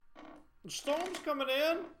The storm's coming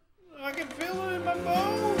in. I can feel it in my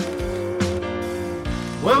bones.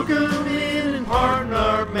 Welcome in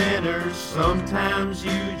partner manners. Sometimes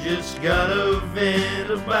you just gotta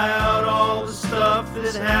vent about all the stuff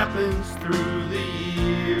that happens through the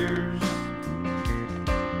years.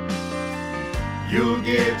 You'll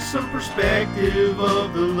get some perspective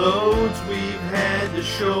of the loads we've had to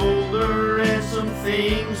shoulder and some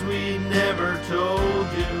things we never told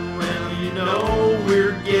you. Well, you know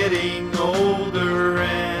we're getting older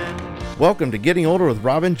and... Welcome to Getting Older with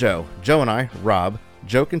Rob and Joe. Joe and I, Rob,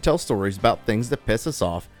 joke and tell stories about things that piss us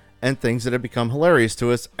off and things that have become hilarious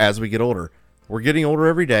to us as we get older. We're getting older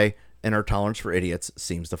every day, and our tolerance for idiots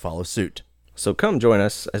seems to follow suit. So come join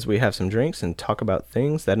us as we have some drinks and talk about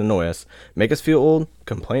things that annoy us, make us feel old,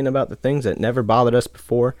 complain about the things that never bothered us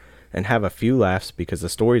before, and have a few laughs because the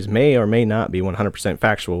stories may or may not be 100%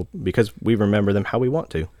 factual because we remember them how we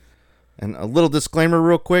want to. And a little disclaimer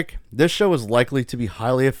real quick, this show is likely to be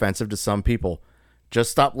highly offensive to some people.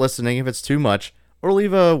 Just stop listening if it's too much, or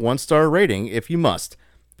leave a 1-star rating if you must.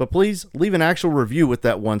 But please leave an actual review with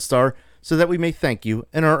that 1 star so that we may thank you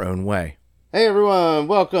in our own way. Hey everyone,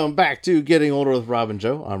 welcome back to Getting Older with Rob and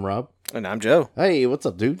Joe. I'm Rob. And I'm Joe. Hey, what's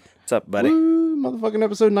up, dude? What's up, buddy? Woo, motherfucking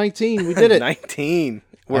episode 19. We did it. 19.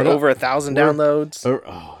 We're over 1,000 downloads.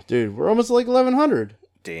 Oh, dude, we're almost like 1,100.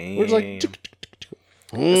 Damn. We're just like...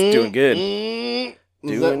 It's doing good.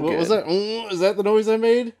 What was that? Is that the noise I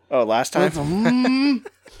made? Oh, last time?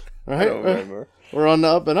 Right? I don't remember. We're on the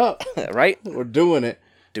up and up. Right? We're doing it.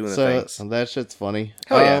 Doing the things. That shit's funny.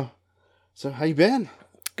 Hell yeah. So how you been?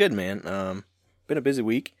 Good, man. Been a busy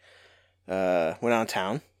week. Went out of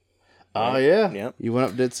town. Oh, yeah. Yep. You went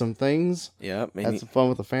up, did some things. Yep. Had some fun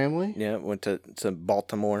with the family. Yeah, went to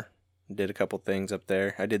Baltimore. Did a couple things up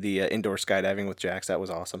there. I did the indoor skydiving with Jax. That was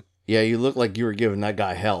awesome. Yeah, you look like you were giving that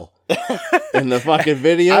guy hell in the fucking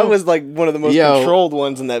video. I was like one of the most controlled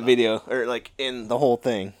ones in that video, or like in the whole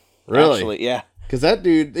thing. Really? Actually, yeah. Because that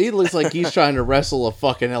dude, he looks like he's trying to wrestle a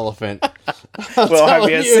fucking elephant. Well, have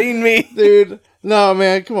you seen me? Dude, no,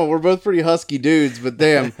 man, come on. We're both pretty husky dudes, but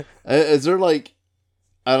damn. Is there like,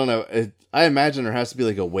 I don't know. I imagine there has to be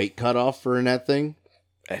like a weight cutoff for in that thing.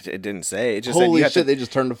 It didn't say. It just Holy said shit, they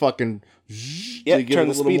just turned the fucking... Yeah, to give turn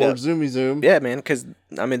it a the little speed more up. zoomy zoom. Yeah, man, because,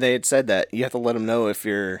 I mean, they had said that. You have to let them know if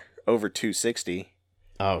you're over 260.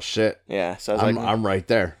 Oh, shit. Yeah, so I was I'm right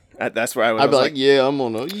there. That's where I was. I'd be like, yeah, I'm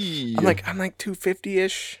on a... Yeah. I'm like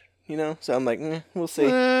 250-ish, you know? So I'm like, we'll see.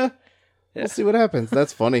 We'll see what happens.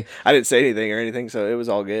 That's funny. I didn't say anything or anything, so it was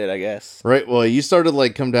all good, I guess. Right, well, you started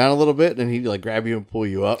like come down a little bit, and he'd like grab you and pull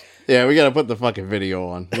you up. Yeah, we gotta put the fucking video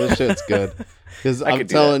on. This shit's good. Because I'm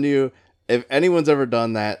telling you, if anyone's ever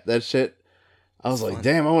done that shit, I was like,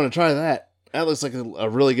 damn, I want to try that. That looks like a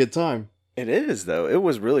really good time. It is, though. It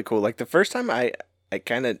was really cool. Like, the first time I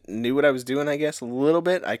kind of knew what I was doing, I guess, a little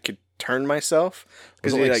bit. I could turn myself.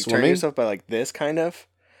 Because you like turn yourself by like this, kind of.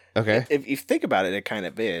 Okay. If you think about it, it kind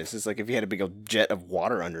of is. It's like if you had a big old jet of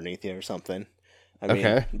water underneath you or something. I mean,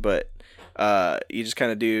 okay. But you just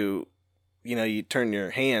kind of do, you turn your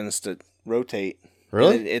hands to rotate.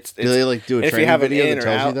 Really? It's do they like do a training video that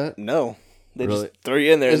tells you that? No. They just throw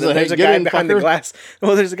you in there. And then there's a guy behind the glass.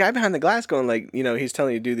 Well, there's a guy behind the glass going like, he's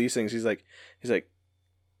telling you to do these things. He's like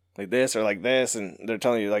this or like this, and they're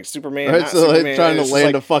telling you like Superman. Right, so Superman. Like trying to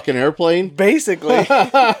land a fucking airplane. Basically,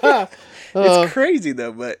 it's crazy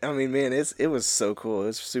though. But I mean, man, it was so cool. It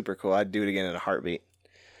was super cool. I'd do it again in a heartbeat.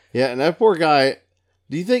 Yeah, and that poor guy.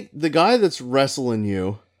 Do you think the guy that's wrestling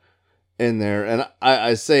you in there, and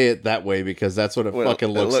I say it that way because that's what it fucking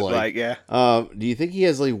looks like. Yeah. Do you think he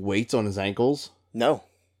has like weights on his ankles? No.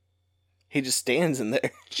 He just stands in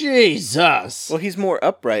there. Jesus. Well, he's more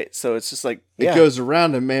upright, so it's just like it goes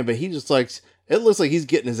around him, man. But he just like it looks like he's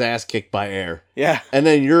getting his ass kicked by air. Yeah. And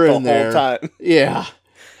then you're in there the whole time. Yeah.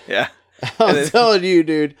 Yeah. I'm telling you,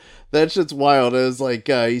 dude, that shit's wild. It was like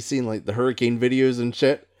you seen like the hurricane videos and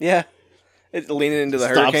shit. Yeah. It's leaning into the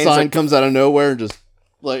hurricane. Stop sign comes out of nowhere and just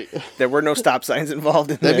like there were no stop signs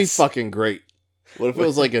involved in That'd be fucking great. What if it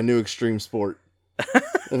was like a new extreme sport?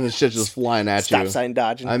 And the shit just flying at stop you. Stop sign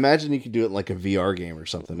dodging. I imagine you could do it in like a VR game or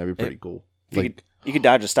something. That'd be pretty cool. You could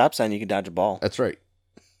dodge a stop sign. You could dodge a ball. That's right.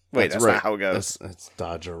 Wait, that's not how it goes. That's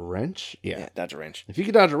dodge a wrench. Yeah, dodge a wrench. If you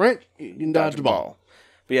can dodge a wrench, you can dodge a ball.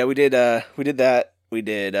 But yeah, we did that. We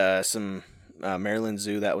did some Maryland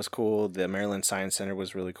Zoo. That was cool. The Maryland Science Center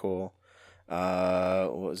was really cool.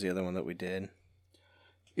 What was the other one that we did?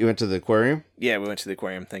 You went to the aquarium? Yeah, we went to the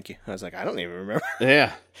aquarium. Thank you. I was like, I don't even remember.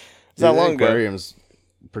 Yeah. It's not long ago. The aquarium's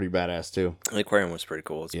pretty badass, too. The aquarium was pretty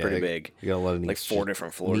cool. It's pretty big. You got a lot of neat like 4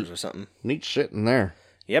 different floors or something. Neat shit in there.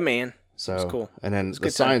 Yeah, man. So, it's cool. And then the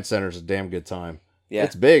Science Center's a damn good time. Yeah.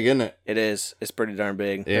 It's big, isn't it? It is. It's pretty darn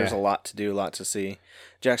big. Yeah. There's a lot to do, a lot to see.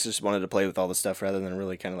 Jackson just wanted to play with all the stuff rather than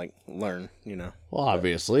really kind of like learn, you know. Well,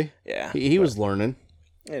 obviously. Yeah. He was learning.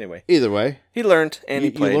 Anyway, Either way. he learned and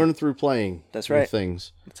he played. You learn through playing. That's with right.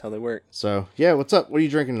 Things. That's how they work. So, yeah, what's up? What are you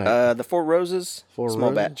drinking tonight? The Four Roses, Four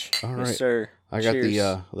small Roses? batch. All right. Yes, sir. I got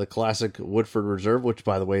Cheers. the classic Woodford Reserve, which,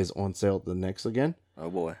 by the way, is on sale at the Next again Oh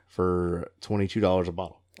boy. for $22 a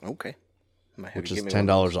bottle, Okay. Might have which to is give me one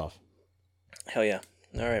of those. $10 off. Hell yeah.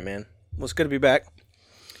 All right, man. Well, it's good to be back.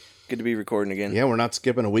 Good to be recording again. Yeah, we're not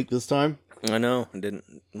skipping a week this time. I know. I came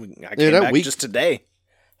that back week- just today.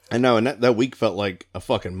 I know, and that week felt like a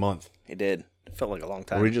fucking month. It did. It felt like a long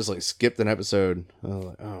time. We just like skipped an episode. I was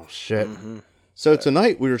like, oh shit. Mm-hmm. So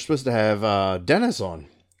tonight we were supposed to have Dennis on,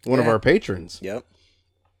 one of Yeah. our patrons, Yep.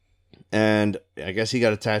 and I guess he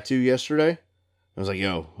got a tattoo yesterday. I was like,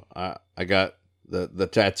 yo, I got the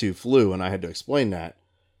tattoo flu, and I had to explain that.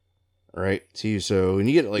 Right to you. So when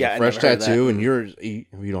you get like Yeah, a I fresh never heard of tattoo, that.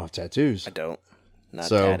 and you don't have tattoos, I don't. Not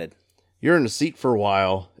So- tatted. you're in the seat for a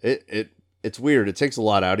while. It's weird. It takes a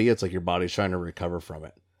lot out of you. It's like your body's trying to recover from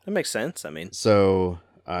it. That makes sense. I mean, So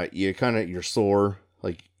you're sore,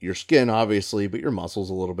 like your skin obviously, but your muscles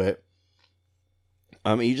a little bit.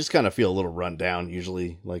 You just kind of feel a little run down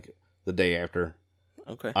usually, like the day after.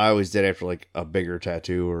 okay. I always did after like a bigger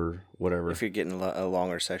tattoo or whatever. If you're getting a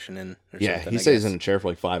longer session in or Yeah, something. he I stays guess. in a chair for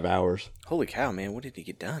like 5 hours. Holy cow, man. What did he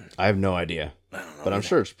get done? I have no idea, I don't know. but I'm either.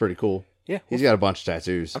 sure it's pretty cool. Yeah. He's got a bunch of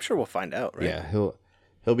tattoos. I'm sure we'll find out, right? Yeah,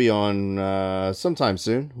 he'll be on sometime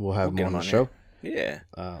soon. We'll have We'll him get on the him show. here.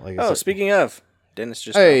 Yeah. Like I Oh, said- speaking of, Dennis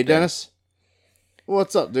just. Hey, dropped in. Dennis.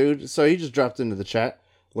 What's up, dude? So he just dropped into the chat.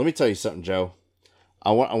 Let me tell you something, Joe.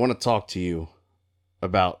 I want to talk to you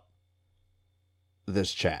about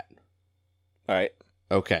this chat. All right.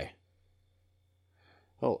 Okay.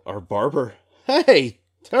 Oh, our barber. Hey,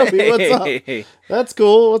 Toby, what's up? Hey, That's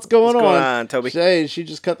cool. What's going what's going on, Toby? Hey, she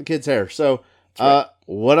just cut the kid's hair. So, right.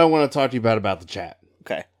 what I want to talk to you about the chat.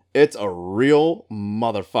 Okay. It's a real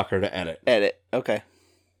motherfucker to edit. Edit. Okay.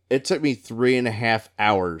 It took me 3.5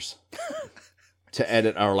 hours to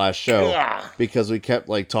edit our last show Ah. because we kept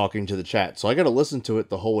like talking to the chat. So I got to listen to it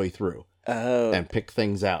the whole way through Oh, and pick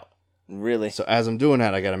things out. really? So as I'm doing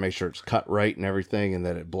that, I got to make sure it's cut right and everything and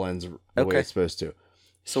that it blends the way Okay. it's supposed to.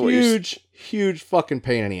 So what you're, Huge fucking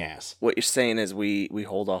pain in the ass. what you're saying is we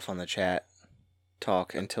hold off on the chat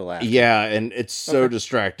talk until after. Yeah, and it's so Okay.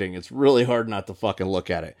 distracting. It's really hard not to fucking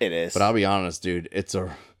look at it. It is. But I'll be honest, dude, it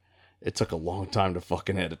took a long time to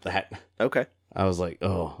fucking edit that. Okay. I was like,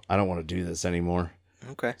 oh, I don't want to do this anymore.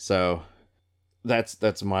 Okay. So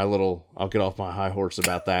that's my little. I'll get off my high horse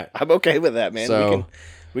about that. I'm okay with that, man. So-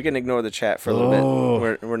 we can ignore the chat for a little Oh.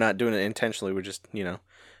 bit. We're not doing it intentionally. We're just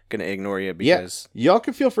gonna ignore you Yeah, because y'all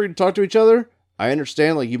can feel free to talk to each other. I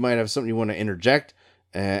understand, like you might have something you want to interject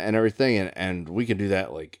and everything, and we can do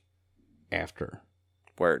that like after.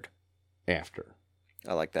 word. After.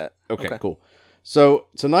 I like that. Okay, cool. So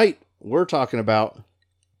tonight we're talking about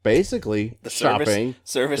basically The shopping,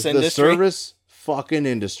 service the industry. service fucking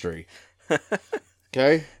industry.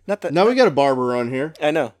 Okay. Not that. Now we got a barber on here.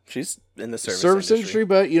 I know she's in the service industry,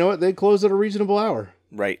 but you know what? They close at a reasonable hour,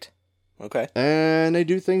 Right. Okay. and they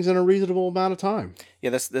do things in a reasonable amount of time.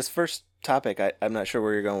 Yeah. This first topic, I'm not sure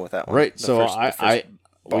where you're going with that one. Right. The So first- the first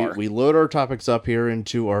bar. we load our topics up here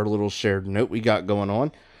into our little shared note we got going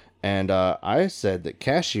on, and I said that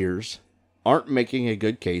cashiers aren't making a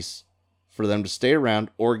good case for them to stay around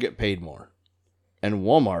or get paid more, and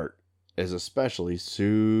Walmart is especially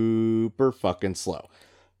super fucking slow.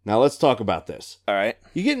 Now let's talk about this. All right.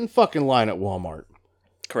 You get in fucking line at Walmart,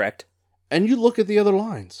 Correct. and you look at the other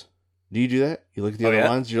lines. Do you do that? You look at the Oh, other yeah.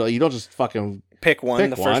 lines. You don't just fucking Pick one.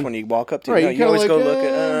 Pick the one. first one you walk up to. Right, No, you you kinda always like, go look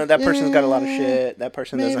at that person's got a lot of yeah, shit. That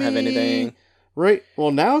person doesn't have maybe. anything. Right.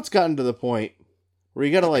 Well, now it's gotten to the point where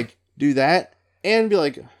you got to like do that and be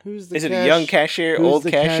like, who's the Is it a young cashier, who's old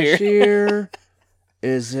the cashier? cashier?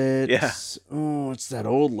 Is it? Yeah. Oh, it's that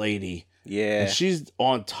old lady. Yeah. And she's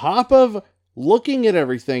on top of looking at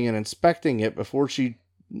everything and inspecting it before she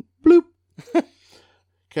bloop.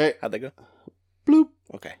 Okay. How'd they go? Bloop.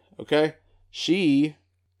 Okay. Okay. She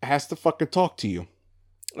has to fucking talk to you.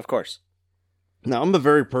 Of course. Now, I'm a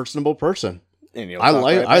very personable person. And you'll I talk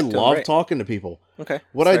like right I back to them, love right? talking to people. Okay.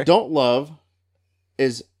 What Sorry. I don't love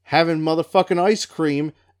is having motherfucking ice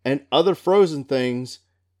cream and other frozen things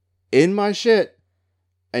in my shit,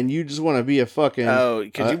 and you just want to be a fucking. Oh,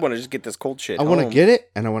 because you want to just get this cold shit. I want to home. get it,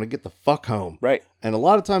 and I want to get the fuck home. Right. And a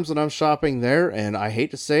lot of times when I'm shopping there, and I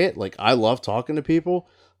hate to say it, like I love talking to people,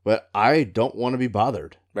 but I don't want to be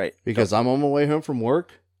bothered Right. because I'm on my way home from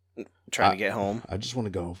work. Trying to get home. I just want to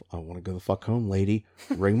go. I want to go the fuck home, lady.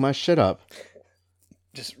 Ring my shit up.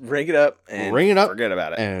 Just ring it up and forget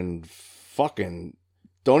about it. And fucking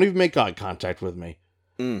don't even make eye contact with me.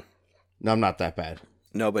 Mm. No, I'm not that bad.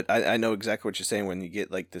 No, but I know exactly what you're saying when you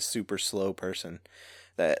get like the super slow person.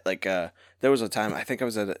 That like there was a time I think I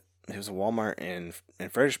was at it was a Walmart in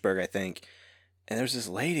Fredericksburg, I think, and there was this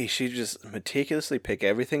lady. She just meticulously pick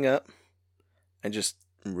everything up and just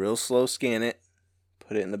real slow scan it,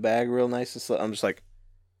 put it in the bag real nice and slow. I'm just like,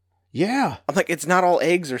 yeah. I'm like, it's not all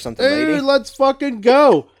eggs or something, Hey, lady. let's fucking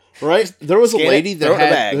go. Right? There was a Scan lady it, that throw it in the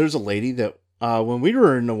had. bag. There's a lady that when we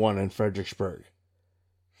were in the one in Fredericksburg,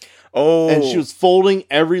 Oh, and she was folding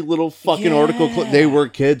every little fucking article. They were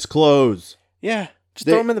kids' clothes. yeah. Just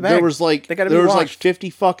throw them in the bag. There was like They gotta be there was like washed. 50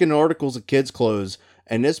 fucking articles of kids' clothes,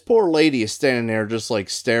 and this poor lady is standing there just like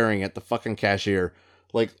staring at the fucking cashier,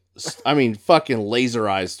 like I mean, fucking laser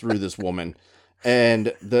eyes through this woman,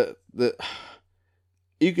 and the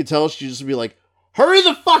you could tell she just be like, "Hurry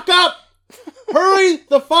the fuck up! Hurry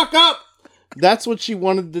the fuck up!" That's what she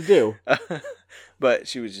wanted to do. But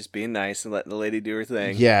she was just being nice and letting the lady do her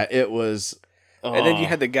thing. Yeah, it was. And then you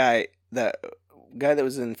had the guy that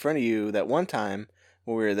was in front of you that one time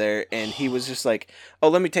when we were there, and he was just like, "Oh,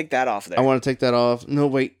 let me take that off there." I want to take that off. No,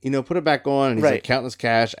 wait. Put it back on. And he's Right. like counting his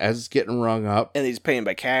cash as it's getting rung up. And he's paying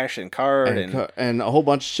by cash and card And a whole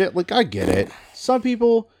bunch of shit. Like, I get it. Some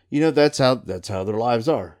people, that's how their lives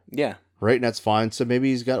are. yeah, Right? And that's fine. So maybe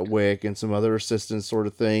he's got WIC and some other assistance sort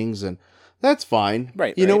of things. And that's fine.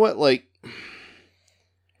 Right, You know right. what? Like,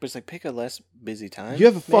 but it's like pick a less busy time. you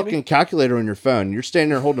have a maybe? fucking calculator on your phone. You're standing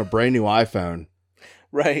there holding a brand new iPhone.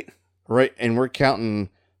 right. Right? And we're counting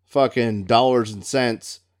fucking dollars and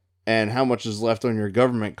cents and how much is left on your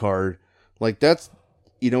government card. Like, that's,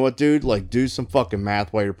 you know what, dude? Like, do some fucking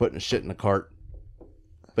math while you're putting the shit in the cart.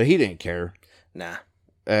 But he didn't care. Nah,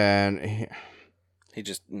 And he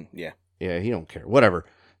just yeah. yeah, he don't care. Whatever.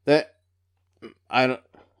 That I don't.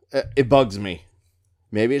 It bugs me.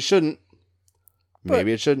 Maybe it shouldn't.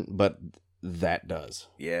 Maybe it shouldn't. But that does.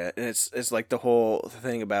 Yeah, and it's like the whole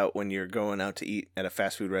thing about when you're going out to eat at a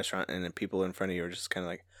fast food restaurant and then people in front of you are just kind of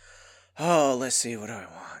like, "Oh, let's see, what do I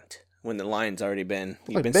want?" When the line's already been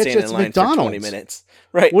you've Like, been bitch, standing it's in line for 20 McDonald's. minutes,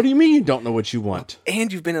 right? What do you mean you don't know what you want?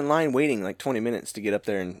 And you've been in line waiting like 20 minutes to get up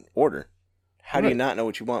there and order. How do you Right. not know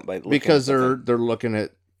what you want by looking Because at the they're looking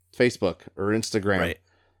at Facebook or Instagram, Right.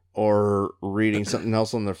 or reading something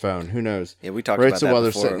else on their phone. Who knows? Yeah, we talked Right. about So that while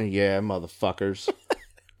they're before. sitting, yeah, motherfuckers,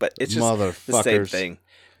 But it's just the same motherfuckers. thing.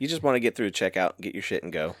 You just want to get through a checkout, get your shit,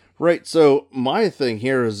 and go. Right. So my thing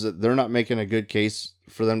here is that they're not making a good case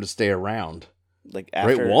for them to stay around. Like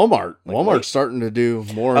after Right, Walmart. like, Walmart's wait. starting to do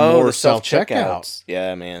more and more the self-checkouts. self-checkouts.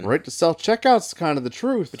 Yeah, man. Right, the self-checkout's kind of the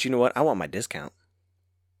truth. But you know what? I want my discount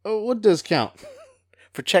Oh, what discount?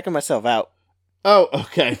 for checking myself out. Oh,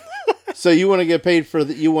 okay. So you want to get paid for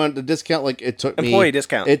you want the discount? Like it took Employee me.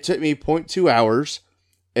 discount. It took me 0.2 hours.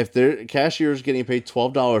 If the cashier is getting paid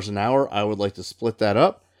 $12 an hour, I would like to split that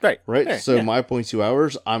up. right. Right. Fair, So yeah. my 0.2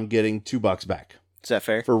 hours, I'm getting $2 back Is that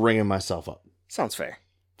fair? for ringing myself up. Sounds fair.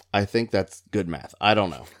 I think that's good math. I don't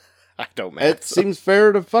know. I don't It math. seems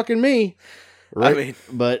fair to fucking me. Right. mean-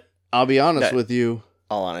 but I'll be honest No. with you.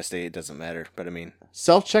 All honesty, it doesn't matter. But I mean,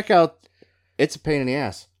 Self-checkout, it's a pain in the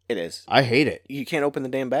ass. it is. I hate it. You can't open the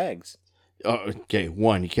damn bags. Okay,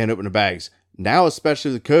 one, you can't open the bags. Now,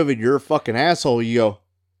 especially with COVID, you're a fucking asshole. You go,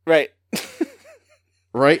 Right.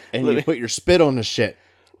 right? And Let you me- put your spit on the shit,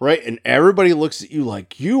 right? And everybody looks at you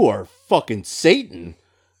like you are fucking Satan.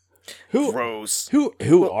 Who Gross. who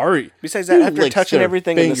are you? Besides that, Who after licks touching their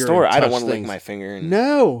everything in the finger store, and I don't touch want to lick things? my finger and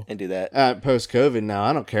No. do that. Post-COVID, now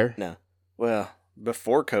I don't care. No. Well,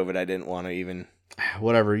 before COVID, I didn't want to even.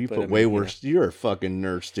 Whatever, you But put I mean, way you know. worse. You're a fucking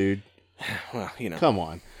nurse, dude. Well, you know. Come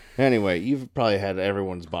on. Anyway, you've probably had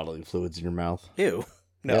everyone's bodily fluids in your mouth. Ew.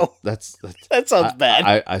 No. That's That sounds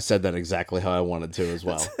bad. I said that exactly how I wanted to as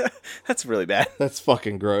well. That's really bad. That's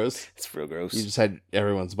fucking gross. It's real gross. You just had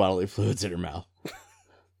everyone's bodily fluids in your mouth.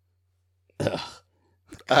 Ugh.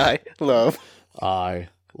 I love. I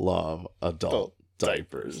love adult Adult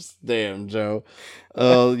diapers. Damn, Joe.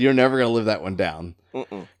 You're never gonna live that one down.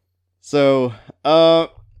 Mm-mm. So,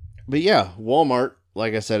 but yeah, Walmart,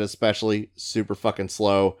 like I said, especially super fucking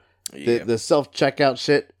slow. Yeah. The self checkout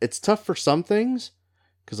shit, it's tough for some things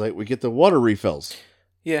because like we get the water refills.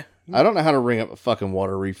 Yeah. I don't know how to ring up a fucking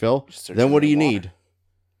water refill. Just search Then what under do you water. need?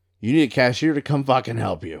 You need a cashier to come fucking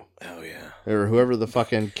help you. Oh yeah. Or whoever the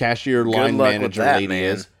fucking cashier line luck with manager that, lady man.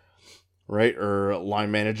 is, right? Or line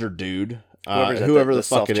manager dude, Whoever's at whoever the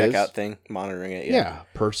fuck it is, self-checkout thing, monitoring it. yeah,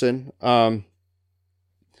 person.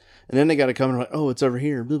 And then they got to come and like, oh, it's over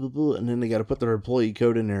here, blah blah blah, and then they got to put their employee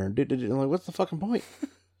code in there. And I'm like, what's the fucking point?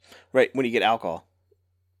 Right. When you get alcohol,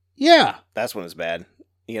 Yeah, that's when it's bad.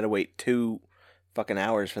 You gotta wait 2 fucking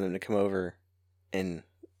hours for them to come over and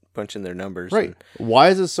punch in their numbers. Right. Why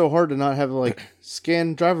is it so hard to not have, like,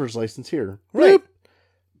 scan driver's license here? Right. Bloop.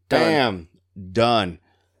 Bam. Done.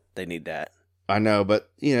 They need that. I know, but,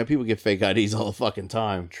 you know, people get fake IDs all the fucking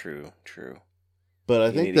time. True. But I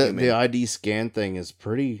You think need a that human. the ID scan thing is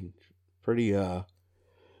pretty,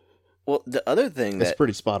 Well, the other thing it's that...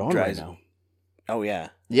 pretty spot on right drives- now. Oh, yeah.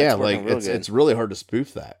 Yeah, That's working like, real it's good. it's really hard to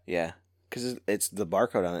spoof that. Yeah. Because it's the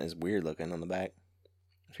barcode on it is weird looking on the back.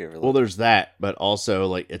 If you ever look. Well, there's that, but also,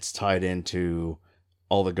 like, it's tied into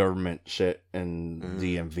all the government shit and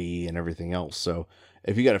DMV and everything else. So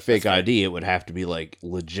if you got a fake That's fair. ID, it would have to be, like,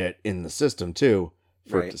 legit in the system, too,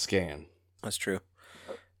 for it Right. to scan. That's true.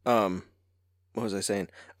 What was I saying?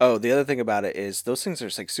 Oh, the other thing about it is those things are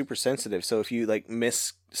like super sensitive. So if you like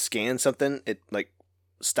scan something, it like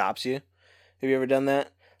stops you. Have you ever done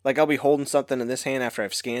that? Like I'll be holding something in this hand after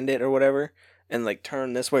I've scanned it or whatever, and like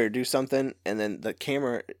turn this way or do something, and then the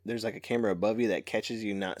camera, there's like a camera above you that catches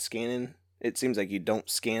you not scanning. It seems like you don't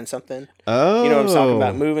scan something. Oh. You know what I'm talking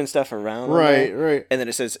about? Moving stuff around. on Right, that. right. And then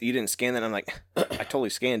it says you didn't scan that. I'm like, I totally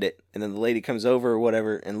scanned it. And then the lady comes over or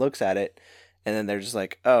whatever and looks at it. And then they're just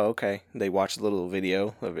like, oh, okay. They watch a little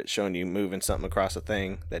video of it showing you moving something across a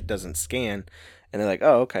thing that doesn't scan. And they're like,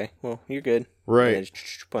 oh, okay. Well, you're good. Right. And they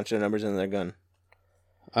just punch the numbers in their gun.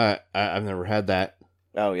 I've never had that,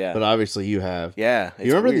 Oh, yeah. but obviously you have. Yeah.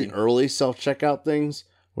 You remember weird. the early self-checkout things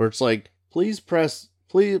where it's like, please place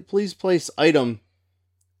item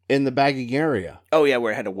in the bagging area? Oh, yeah,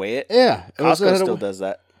 where I had to weigh it. Yeah. it also Costco had still a- does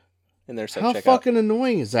that in their How self-checkout. fucking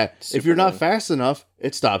annoying is that? If Super you're not annoying. fast enough,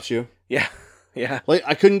 it stops you. Yeah. Yeah. Like,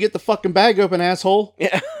 I couldn't get the fucking bag open, asshole.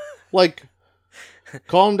 Yeah. Like,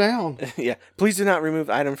 calm down. Yeah. Please do not remove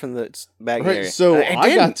item from the bag Right, area. so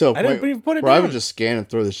I got to a I didn't point even put it where I down. would just scan and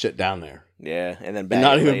throw the shit down there. Yeah, and then And bag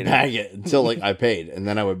not it even later. bag it until, like, I paid. And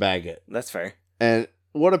then I would bag it. That's fair. And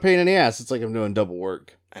what a pain in the ass. It's like I'm doing double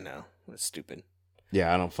work. I know. That's stupid.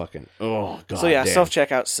 Yeah, I don't fucking... Oh, God So yeah, damn.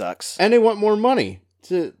 self-checkout sucks. And they want more money.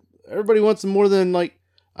 Everybody wants more than, like...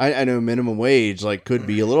 I know minimum wage, like, could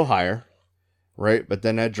be a little higher. Right? But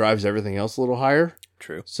then that drives everything else a little higher.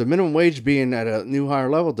 True. So minimum wage being at a new higher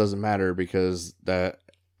level doesn't matter because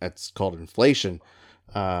that's called inflation.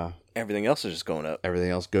 Everything else is just going up Everything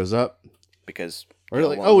else goes up. because... Or y'all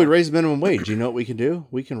like, want oh, we more. raised minimum wage. You know what we can do?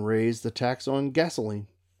 We can raise the tax on gasoline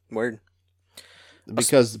Word.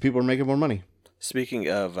 because the people are making more money. Speaking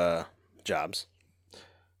of jobs,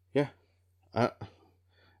 Yeah.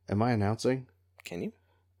 Am I announcing? can you?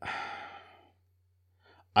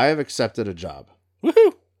 I have accepted a job.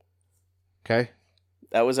 Woohoo! Okay.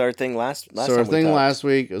 That was our thing last So our time we thing talked. last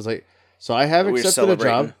week was like, so I have We were accepted a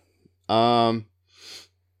job. celebrating.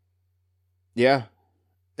 Yeah,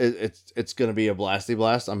 it's gonna be a blasty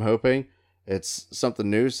blast. I'm hoping it's something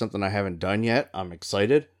new, something I haven't done yet. I'm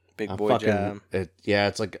excited. Big I'm boy job.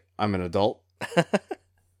 It's like I'm an adult.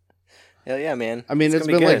 Hell yeah, man. I mean, it's gonna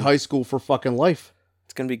be been like good. high school for fucking life.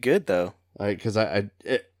 It's gonna be good though. Like, because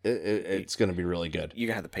it's gonna be really good. You're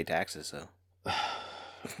gonna have to pay taxes, so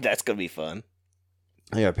that's gonna be fun.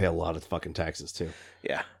 I gotta pay a lot of fucking taxes too.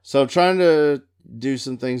 Yeah. So I'm trying to do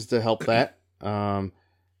some things to help that.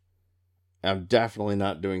 I'm definitely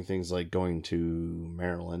not doing things like going to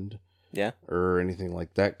Maryland. Yeah. Or anything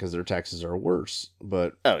like that because their taxes are worse.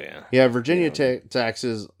 But Oh yeah. yeah, Virginia Yeah.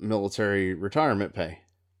 taxes military retirement pay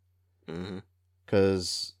Mm-hmm.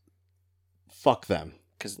 because fuck them.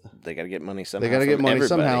 Because they got to get money somehow. They got to get from money everybody.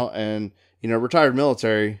 somehow, and retired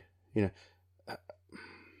military.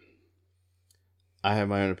 I have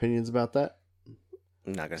my own opinions about that.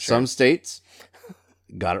 I'm not gonna. Some states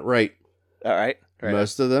got it right. All right. Right.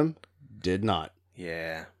 Most of them did not.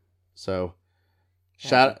 Yeah. So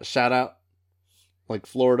shout out like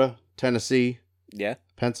Florida, Tennessee, Yeah.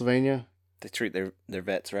 Pennsylvania. They treat their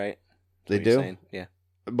vets right. They What you're do saying. Yeah.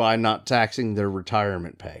 by not taxing their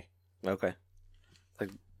retirement pay. Okay.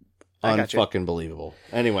 I got you. Unfucking believable.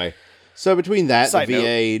 Anyway, so between that, Side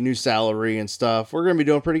the VA, new salary and stuff, we're gonna be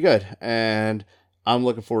doing pretty good, and I'm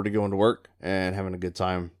looking forward to going to work and having a good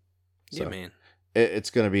time. So Yeah, man. it's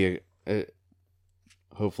gonna be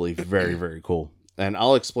hopefully very very cool, and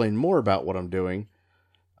I'll explain more about what I'm doing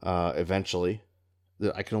eventually.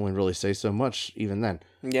 I can only really say so much even then.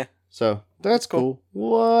 Yeah. So that's cool. cool.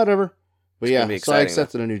 Whatever. But It's yeah, gonna be so I exciting,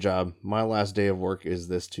 accepted a new job. My last day of work is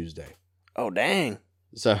this Tuesday. Oh dang.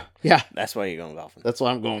 So yeah, That's why you're going golfing. that's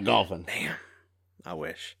why I'm going golfing. Damn. I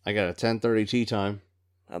wish. I got a 10:30 tee time,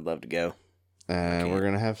 I'd love to go. and Okay. we're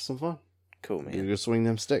gonna have some fun. Cool, We're man. gonna swing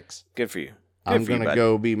them sticks. Good for you. I'm for you, gonna bud.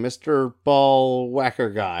 go be Mr. Ball Whacker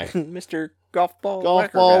guy, Mr. Golf Ball golf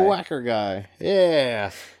Whacker ball guy. whacker guy.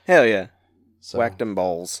 Yeah. Hell yeah. So. Whack them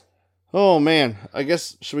balls. Oh man, I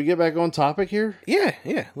guess should we get back on topic here? Yeah,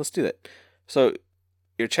 let's do that. So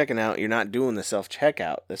you're checking out. You're not doing the self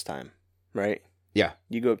checkout this time, right? Yeah.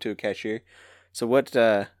 You go up to a cashier. So what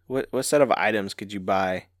set of items could you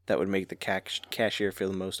buy that would make the cashier feel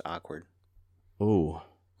the most awkward? Ooh.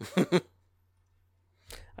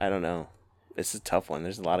 I don't know. It's a tough one.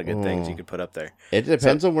 There's a lot of good things you could put up there. It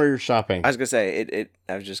depends on where you're shopping. I was gonna say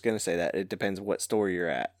I was just gonna say that it depends what store you're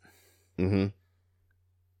at. Mm-hmm.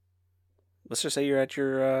 Let's just say you're at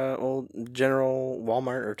your old General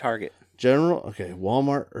Walmart or Target. Okay,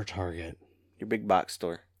 Walmart or Target? Your big box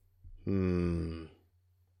store. I'm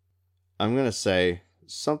gonna say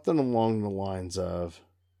something along the lines of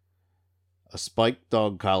a spiked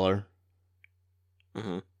dog collar,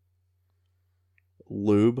 Mm-hmm.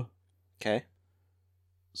 lube, Okay.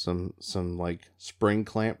 some like spring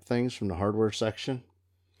clamp things from the hardware section.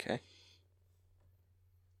 Okay.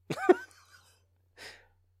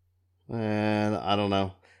 And I don't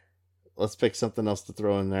know. Let's pick something else to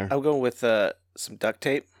throw in there. I'll go with some duct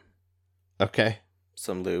tape, Okay.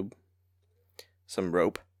 some lube, some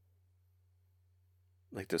rope,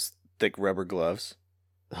 like those thick rubber gloves.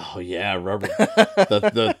 Oh yeah, rubber.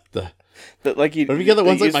 the Like you. What if you get the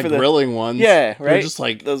ones like use my for grilling ones? Yeah, They're right. just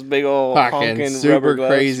like those big old fucking honking super rubber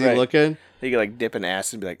gloves, crazy right. looking. You could like dip in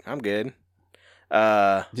acid and be like, I'm good.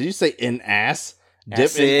 Did you say in ass? Dip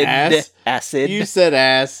Acid. in ass? Acid. You said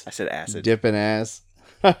ass. I said acid. Dip in ass.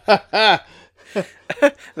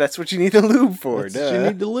 That's what you need the lube for. That's what you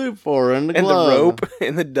need the lube for and the and glove. the rope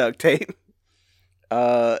and the duct tape.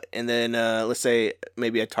 And then let's say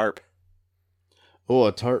maybe a tarp. Oh,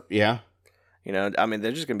 a tarp. Yeah. You know, I mean,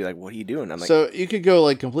 they're just gonna be like, "What are you doing?" I'm like, So you could go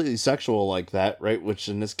like completely sexual like that, right? Which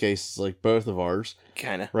in this case is like both of ours,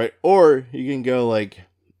 kind of. right? Or you can go like,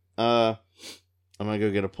 I'm gonna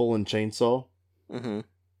go get a pull-in chainsaw Mm-hmm.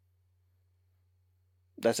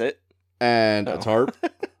 That's it. and a tarp.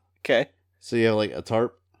 Okay. So you have like a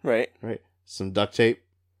tarp, Right. some duct tape,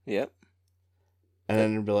 Yep. and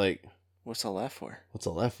then you'd be like, What's all that for? "What's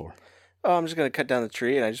all that for?" Oh, I'm just gonna cut down the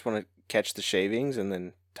tree, and I just want to catch the shavings and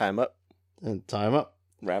then tie them up, And tie them up,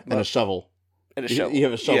 wrap them and up, a shovel. and a You- shovel. You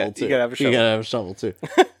have a shovel Yeah, too. You gotta have a shovel. You gotta have a shovel too.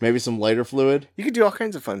 Maybe some lighter fluid. You could do all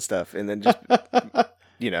kinds of fun stuff, and then just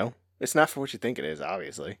it's not for what you think it is.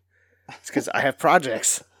 Obviously, it's because I have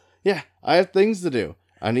projects. Yeah, I have things to do.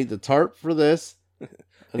 I need the tarp for this.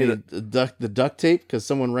 I need the duct tape because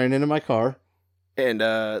someone ran into my car. And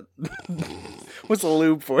what's the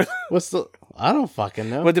lube for? What's the? I don't fucking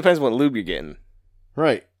know. Well, it depends what lube you're getting.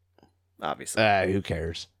 Right. Obviously. Who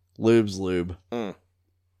cares? Lube's lube. Mm.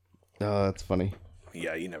 Oh, that's funny.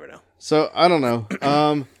 Yeah, you never know. So I don't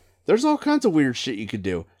know. There's all kinds of weird shit you could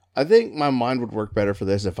do. I think my mind would work better for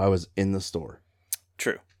this if I was in the store.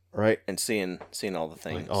 True. Right. And seeing all the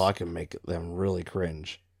things. Like, oh, I can make them really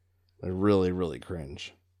cringe. Like, really, really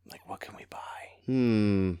cringe. Like, what can we buy?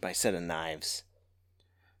 Buy a set of knives,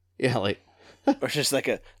 Yeah, like or just like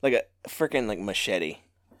a freaking like machete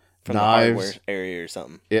from Knives. the hardware area or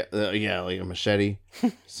something. yeah, like a machete.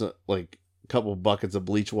 So like a couple buckets of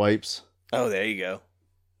bleach wipes. Oh, there you go.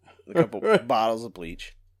 A couple bottles of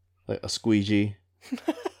bleach Like a squeegee.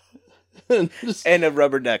 Just and a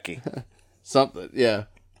rubber ducky. something, yeah.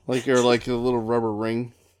 Like you're like a little rubber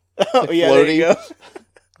ring. Oh yeah, there you floaty. go.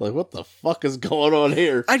 Like what the fuck is going on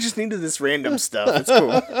here? I just needed this random stuff. It's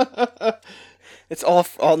cool. It's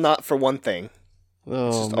all not for one thing. Oh,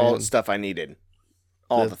 It's just man. all stuff I needed.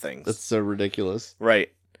 All the things. That's so ridiculous.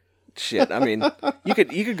 Right. Shit. I mean, you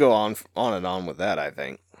could go on and on with that, I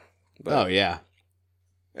think. But Oh yeah.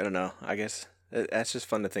 I don't know. I guess that's just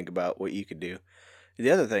fun to think about what you could do. The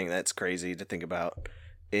other thing that's crazy to think about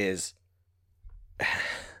is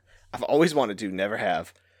I've always wanted to, never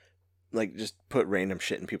have, like just put random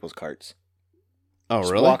shit in people's carts. Oh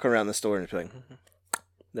Just really? walk around the store and be like,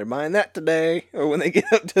 they're buying that today. Or when they get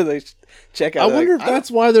up to the checkout, I they're wonder like, if that's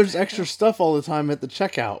why there's extra stuff all the time at the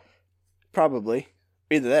checkout. probably.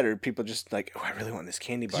 Either that or people just like, oh, I really want this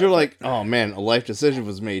candy bar. Because you're like, oh man, a life decision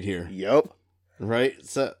was made here. yup. Right?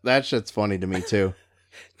 So that shit's funny to me too.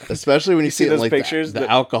 Especially when you, see see it in those like pictures the that-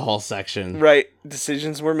 alcohol section. Right.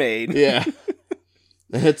 Decisions were made. Yeah.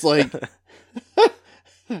 And it's like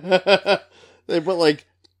they put like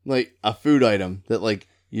a food item that like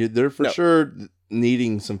they're for No. sure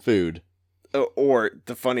needing some food. Or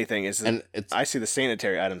the funny thing is, And it's I see the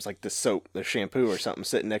sanitary items like the soap, the shampoo, or something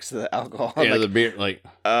sitting next to the alcohol. yeah, I'm like, the beer like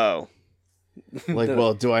oh,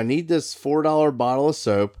 well, do I need this $4 bottle of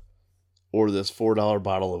soap or this $4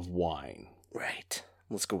 bottle of wine? right.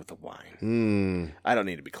 Let's go with the wine. I don't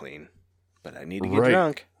need to be clean, but I need to get Right.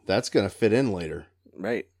 drunk. That's gonna fit in later.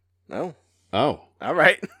 Right. No. Oh, All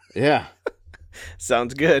right. yeah.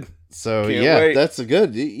 Sounds good. So Can't yeah, wait. that's a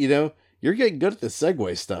good. You know, you're getting good at the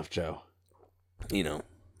segue stuff, Joe. You know,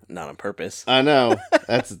 not on purpose. I know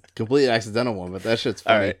that's a complete accidental one, but that shit's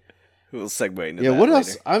funny. All right. We'll segue into Yeah, that what later.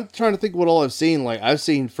 else? I'm trying to think what all I've seen. Like I've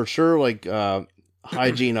seen for sure like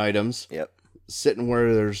hygiene items. Yep. Sitting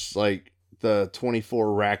where there's like the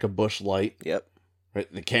 24 rack of Bush Light. Yep. Right,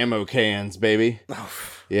 the camo cans, baby. Oh,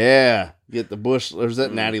 Yeah. Get the Bush. There's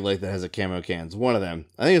that Natty Light that has a camo cans. One of them.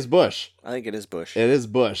 I think it's Bush. I think it is Bush. It is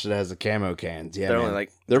Bush that has the camo cans. Yeah, They're man. only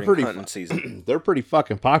like they're during pretty hunting season. they're pretty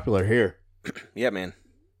fucking popular here. Yeah, man.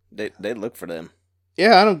 They look for them.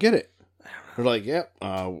 Yeah, I don't get it. They're like, yep,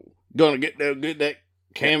 gonna get that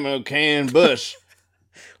camo can Bush.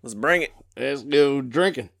 Let's bring it. Let's go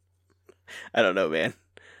drinking. I don't know, man.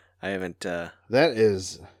 I haven't. That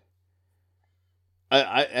is,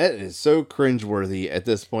 it is so cringeworthy at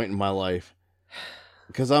this point in my life,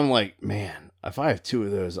 because I'm like, man, if I have two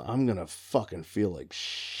of those, I'm gonna fucking feel like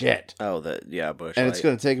shit, Oh, Bush. and it's Light.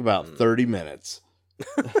 gonna take about 30 minutes.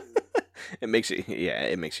 It makes you. Yeah,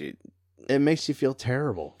 it makes you. It makes you feel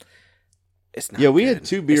terrible, It's not. Yeah, we good. had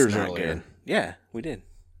 2 It's beers not earlier. good. Yeah, we did.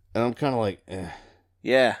 and I'm kind of like,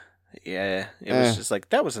 Yeah, yeah. It was Eh. just like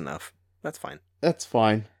that was enough. That's fine. that's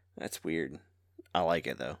fine. That's weird. I like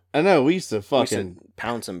it though. I know we used to We fucking should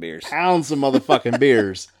pound some beers, pound some motherfucking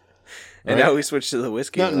beers. and right? now we switched to the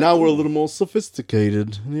whiskey. Now Like, we're a ooh, little more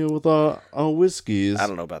sophisticated, with our whiskeys. I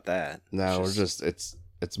don't know about that. No,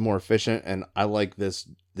 it's more efficient, and I like this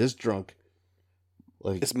drunk.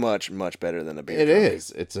 Like It's much better than a beer. it drunk.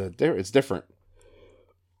 is. It's different.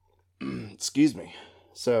 Excuse me.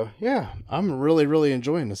 So yeah, I'm really really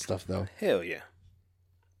enjoying this stuff though. Hell yeah.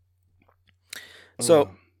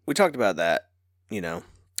 So we talked about that,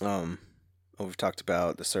 we've talked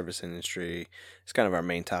about the service industry. It's kind of our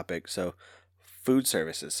main topic. So food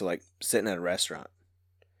services. So like sitting at a restaurant.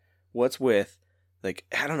 What's with, like,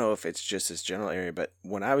 I don't know if it's just this general area, but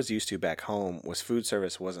when I was used to back home was food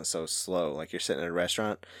service wasn't so slow. Like you're sitting at a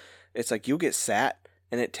restaurant. It's like you'll get sat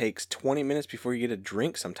and it takes 20 minutes before you get a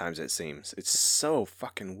drink sometimes, it seems. It's so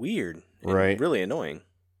fucking weird. And Right. really annoying.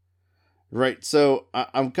 Right. So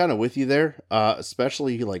I'm kind of with you there,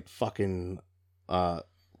 especially like fucking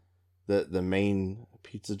the main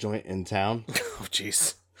pizza joint in town. Oh,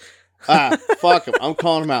 jeez. Fuck 'em. I'm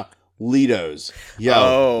calling them out. Lido's. Yo,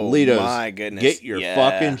 Oh, Lido's. my goodness. Get your Yeah.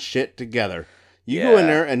 fucking shit together. You go in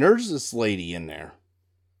Yeah. there and there's this lady in there.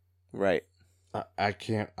 Right. I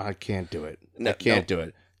can't do it. No, I can't do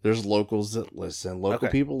it. There's locals that listen. Local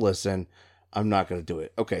Okay. people listen. I'm not going to do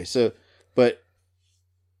it. Okay, so, but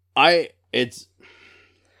it's,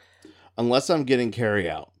 unless I'm getting carry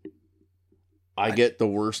out, I get the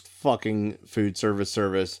worst fucking food service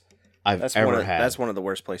I've ever had. That's one of the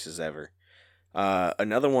worst places ever.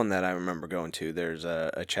 Another one that I remember going to, there's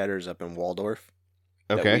a Cheddar's up in Waldorf.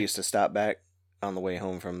 That Okay. we used to stop back on the way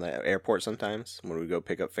home from the airport sometimes when we go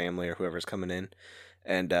pick up family or whoever's coming in.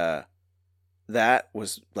 And that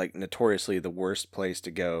was like notoriously the worst place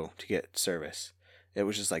to go to get service. It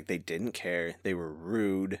was just like they didn't care. They were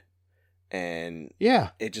rude. And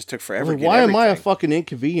Yeah. it just took I forever mean, to get why am I a everything. fucking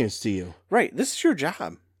inconvenience to you? Right. This is your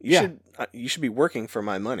job. Yeah. You should be working for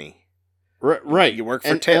my money. Right. You work for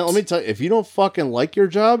and tips. let me tell you, if you don't fucking like your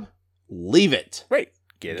job, leave it. Right.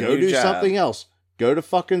 Get a Go new do job. something else. Go to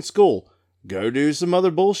fucking school. Go do some other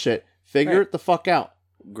bullshit. Figure Right. it the fuck out.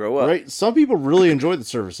 Grow up. Right? Some people really enjoy the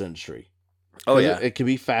service industry. Oh 'Cause yeah. It can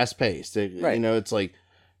be fast paced. Right. It's like,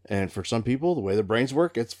 and for some people, the way their brains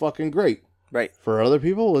work, it's fucking great. Right. For other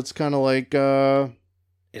people, it's kind of like,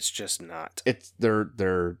 It's just not. it's they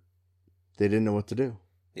didn't know what to do.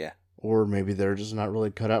 Yeah. Or maybe they're just not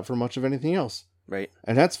really cut out for much of anything else. Right.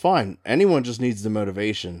 And that's fine. Anyone just needs the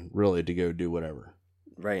motivation, really, to go do whatever.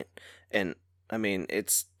 Right. And I mean,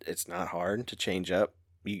 it's not hard to change up.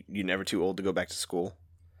 You're never too old to go back to school.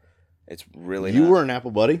 It's really You not. were an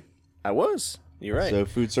Apple buddy. I was. You're right. So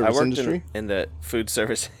food I service worked industry. in the food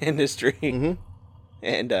service industry. Mm-hmm.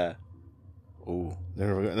 And ooh,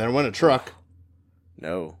 There went a truck.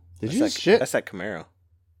 no. Did That's you that, just shit? That's that Camaro.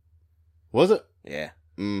 Was it? Yeah.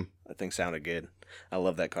 Mm. That thing sounded good. I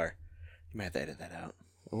love that car. You might have to edit that out.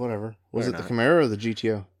 Whatever. Was Or it the not. Camaro or the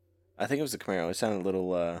GTO? I think it was the Camaro. It sounded a little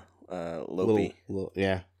lopey.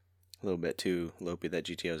 Yeah. A little bit too lopey. That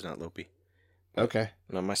GTO is not lopey. Okay.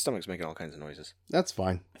 No, my stomach's making all kinds of noises. That's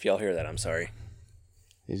fine. If y'all hear that, I'm sorry.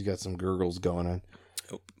 He's got some gurgles going on.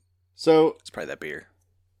 Oh. So, It's probably that beer.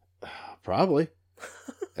 probably.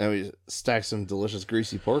 And we stacked some delicious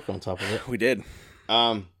greasy pork on top of it. We did.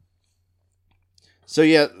 So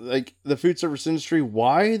yeah, like the food service industry,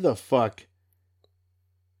 why the fuck?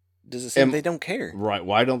 Does it seem they don't care? Right,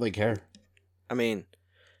 why don't they care? I mean,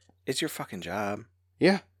 It's your fucking job.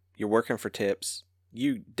 Yeah. You're working for tips.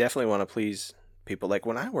 You definitely want to please people. Like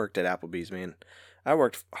when I worked at Applebee's, man, I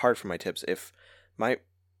worked hard for my tips. If my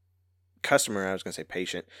customer, I was going to say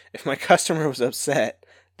patient, if my customer was upset,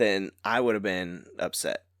 then I would have been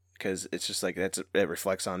upset because it's just like it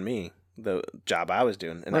reflects on me, the job I was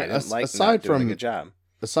doing. And Right. I didn't like Aside not doing from- a good job.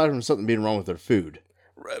 Aside from something being wrong with their food.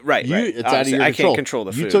 Right. It's out of Obviously, your I control. can't control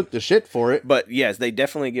the food. You took the shit for it. But yes, they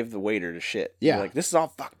definitely give the waiter the shit. Yeah. They're like, this is all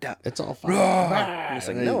fucked up. It's all fine. And it's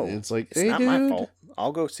like, no, It's like, it's hey, not dude, my fault.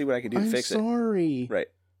 I'll go see what I can do to I'm fix sorry. it. Right.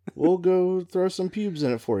 We'll go throw some pubes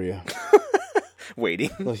in it for you.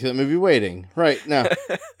 Waiting. Like that movie Waiting. Right. Now.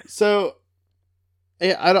 So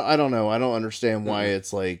yeah, I don't know. I don't understand why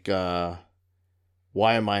it's like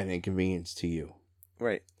why am I an inconvenience to you?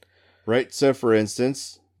 Right. Right? So for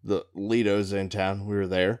instance, the Lido's in town, we were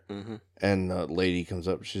there, Mm-hmm. and the lady comes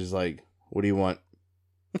up, she's like, what do you want?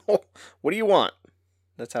 What do you want?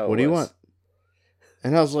 That's how it What do you was. want?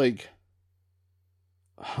 And I was like,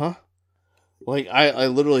 huh? Like, I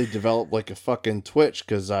literally developed like a fucking twitch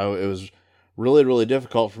because it was really, really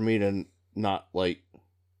difficult for me to not like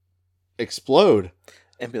explode.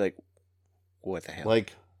 And be like, what the hell?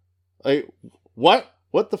 Like, what?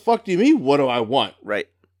 What the fuck do you mean? What do I want? Right.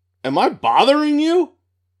 Am I bothering you?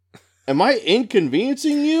 Am I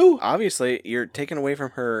inconveniencing you? Obviously, you're taking away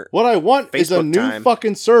from her. What I want is a Facebook new time.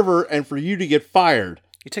 fucking server and for you to get fired.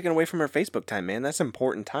 You're taking away from her Facebook time, man. That's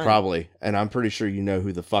important time. Probably. And I'm pretty sure you know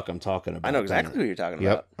who the fuck I'm talking about. I know exactly who you're talking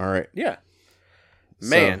Yep. about. All right. Yeah. So,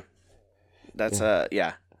 Man. That's,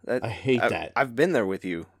 yeah. I hate that. I've been there with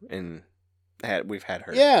you, and we've had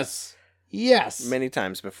her. Yes. Yes. Many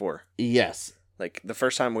times before. Yes. Like, the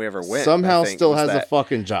first time we ever went. Somehow I think, still was has that. a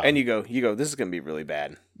fucking job. And you go, this is going to be really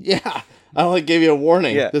bad. Yeah. I like gave you a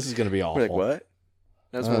warning. Yeah. This is going to be awful. We're like, what?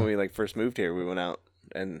 That was when Uh. we like first moved here. We went out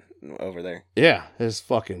and over there. Yeah. It's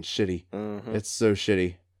fucking shitty. Mm-hmm. It's so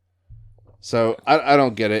shitty. So I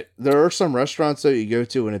don't get it. There are some restaurants that you go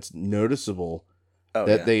to and it's noticeable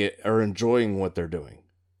that they are enjoying what they're doing.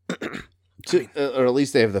 Or at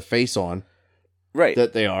least they have the face on right.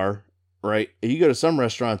 that they are, right? You go to some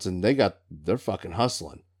restaurants and they're fucking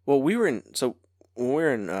hustling. Well, when we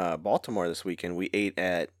were in Baltimore this weekend, we ate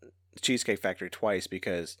at Cheesecake Factory twice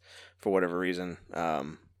because for whatever reason,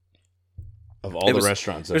 Of all the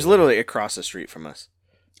restaurants. it was literally across the street from us.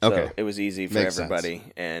 So Okay. it was easy for Makes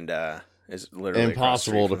everybody, and it's literally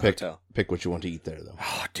Impossible to across the street from the hotel. pick what you want to eat there, though.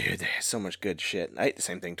 Oh, dude, they had so much good shit. I ate the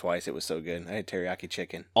same thing twice. It was so good. I had teriyaki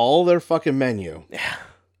chicken. All their fucking menu. Yeah,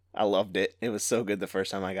 I loved it. It was so good the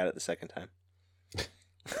first time. I got it the second time.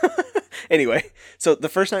 Anyway, so the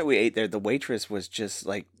first night we ate there, the waitress was just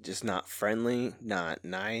not friendly, not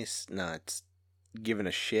nice, not giving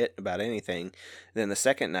a shit about anything. Then the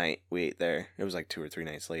second night we ate there, it was like 2 or 3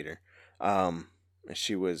 nights later.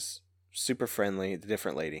 She was super friendly. The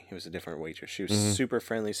different lady, it was a different waitress. She was super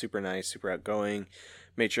friendly, super nice, super outgoing.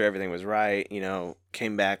 Made sure everything was right.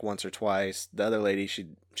 Came back once or twice. The other lady, she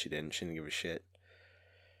didn't give a shit.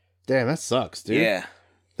 Damn, that sucks, dude. Yeah,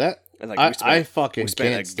 That and like I fucking we spent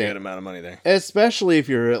can't a good stand. amount of money there. Especially if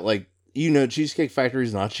you're at Cheesecake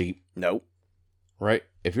Factory's not cheap, Nope. right?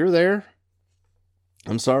 If you're there,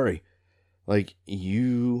 I'm sorry.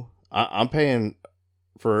 I'm paying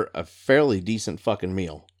for a fairly decent fucking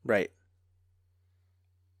meal. Right.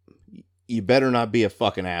 You better not be a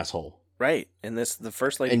fucking asshole. Right. And the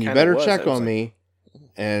first lady, And you kinda better was. check I was on like, me.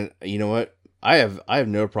 And you know what? I have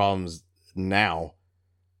no problems now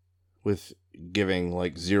with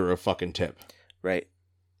giving zero fucking tip. Right.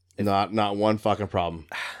 Not one fucking problem.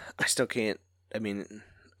 I still can't. I mean,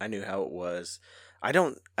 I knew how it was. I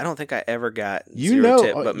don't think I ever got zero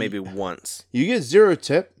tip, but maybe once, You get zero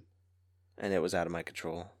tip, and it was out of my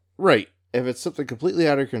control. right? If it's something completely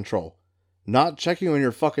out of control, not checking on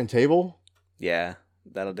your fucking table, Yeah,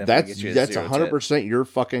 that'll definitely get you a zero 100% your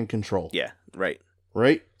fucking control. tip. Yeah. Right.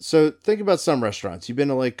 Right? So think about some restaurants. You've been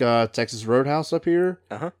to Texas Roadhouse up here?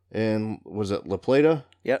 Uh-huh. And was it La Plata?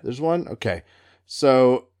 Yep. There's one? Okay.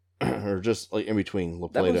 So, or just in between La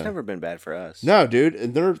That Plata. one's never been bad for us. No, dude.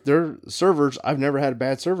 And their servers, I've never had a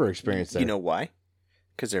bad server experience there. You know why?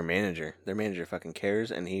 Because their manager fucking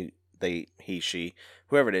cares, and she,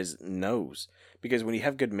 whoever it is, knows. Because when you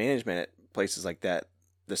have good management at places like that,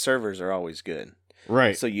 the servers are always good.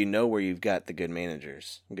 Right. So you know where you've got the good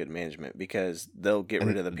managers, good management, because they'll get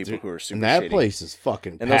rid of the people who are super and that shitty. place is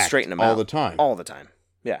fucking And packed they'll straighten them all out the time. All the time.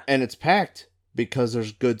 Yeah. And it's packed because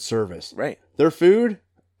there's good service. Right. Their food,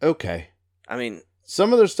 okay. I mean,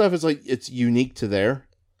 Some of their stuff is it's unique to there.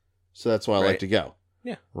 So that's why I like Right. to go.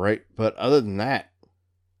 Yeah. Right? But other than that,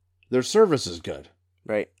 their service is good.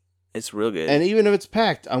 right. It's real good. And even if it's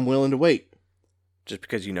packed, I'm willing to wait. just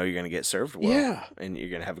because you know you're going to get served well. Yeah. And you're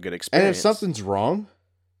going to have a good And experience. if something's wrong,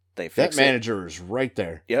 they that fix it. manager is right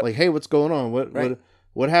there. Yep. Like, hey, what's going on?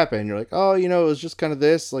 What happened? You're like, oh, it was just kind of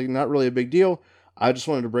this, like, not really a big deal. I just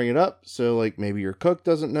wanted to bring it up. So, like, maybe your cook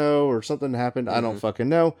doesn't know or something happened. I don't fucking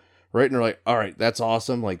know. Right. And they're like, all right, that's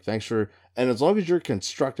awesome. Like, thanks for, and as long as you're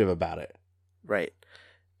constructive about it. Right.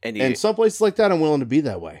 And some places like that, I'm willing to be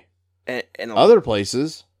that way. And Other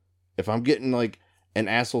places, if I'm getting like an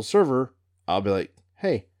asshole server, I'll be like,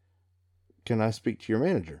 hey, can I speak to your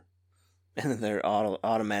manager? And then they're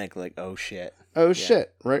automatically like, oh shit. Oh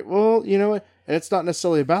shit. Right. Well, you know what? And it's not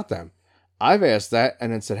necessarily about them. I've asked that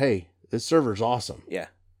and then said, hey, this server's awesome. Yeah.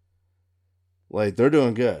 Like, they're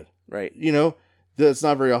doing good. Right. It's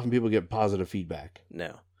not very often people get positive feedback.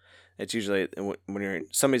 No. It's usually when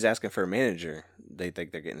somebody's asking for a manager, they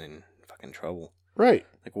think they're getting in fucking trouble. Right.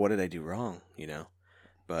 Like, what did I do wrong?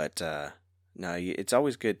 But no, it's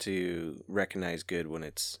always good to recognize good when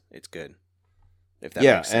it's good. If that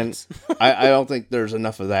makes sense. And I don't think there's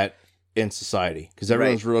enough of that in society because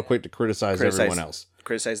everyone's real quick to criticize everyone else.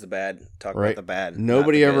 Criticize the bad, talk about the bad.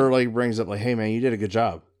 Nobody ever like brings up like, hey man, you did a good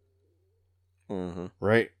job. Mm-hmm.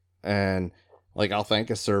 Right. And like, I'll thank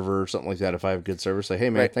a server or something like that if I have good service. Say, hey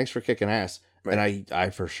man, thanks for kicking ass. Right. And I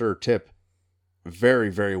for sure tip very,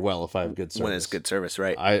 very well if I have good service. When it's good service,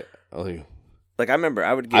 right? I remember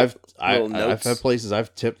I would give little I've notes. had places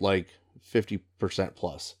I've tipped like 50%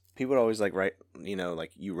 plus. People would always like write,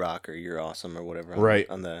 like you rock or you're awesome or whatever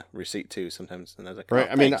on the receipt too sometimes. And I was like, right.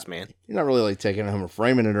 Oh, thanks, man. You're not really like taking it home or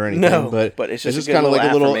framing it or anything, but it's just kind of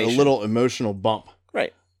like a little emotional bump.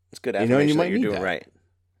 Right. It's good affirmation you might you're need doing that. right.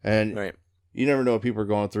 And you never know what people are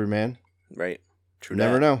going through, man. Right. True.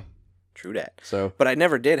 Never know. True that. So, but I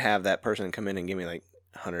never did have that person come in and give me like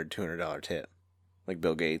 $100, $200 tip, like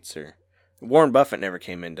Bill Gates or Warren Buffett never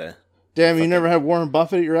came into. Damn, you never had Warren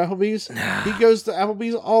Buffett at your Applebee's? Nah. He goes to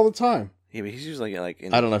Applebee's all the time. Yeah, but he's usually like.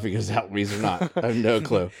 I don't know if he goes to Applebee's or not. I have no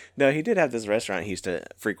clue. No, he did have this restaurant he used to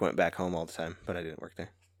frequent back home all the time, but I didn't work there.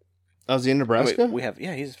 Oh, is he in Nebraska?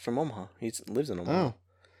 He's from Omaha. He lives in Omaha. Oh.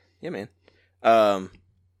 Yeah, man.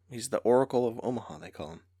 He's the Oracle of Omaha, they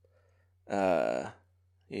call him.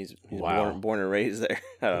 He's born and raised there.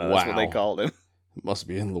 I don't know. That's what they called him. Must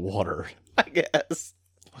be in the water. I guess.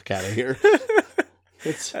 Fuck out of here.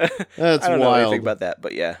 That's I don't know wild. anything about that,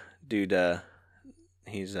 but yeah, dude.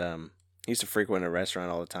 He used to frequent a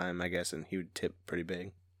restaurant all the time, I guess, and he would tip pretty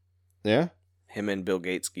big. Yeah. Him and Bill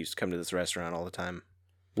Gates used to come to this restaurant all the time.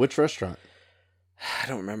 Which restaurant? I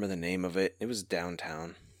don't remember the name of it. It was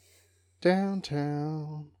downtown.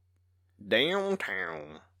 Downtown.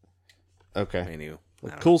 Okay. Anyway,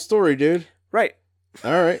 cool story, dude. Right.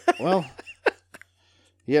 All right. Well,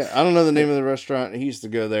 yeah, I don't know the name of the restaurant. He used to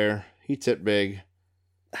go there. He tipped big.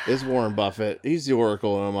 It's Warren Buffett. He's the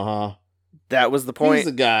Oracle in Omaha. That was the point. He's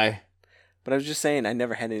the guy. But I was just saying, I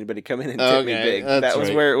never had anybody come in and tip me big. That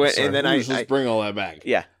was where it went. Sorry. And then let's bring all that back.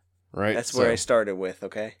 Yeah. Right. That's where I started with,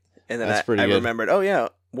 okay? And then I remembered, oh yeah,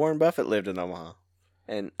 Warren Buffett lived in Omaha.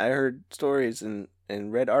 And I heard stories and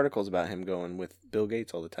read articles about him going with Bill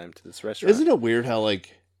Gates all the time to this restaurant. Isn't it weird how,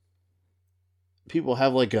 like, people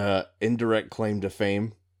have, like, a indirect claim to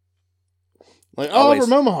fame? Like, I'm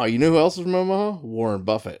from Omaha. You know who else is from Omaha? Warren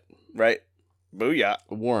Buffett. Right. Booyah.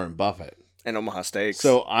 Warren Buffett. And Omaha Steaks.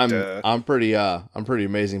 So I'm pretty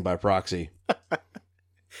amazing by proxy.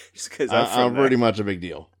 Just because I'm pretty much a big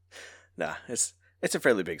deal. Nah, it's a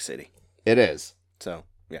fairly big city. It is. So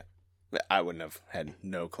yeah, I wouldn't have had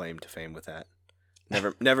no claim to fame with that.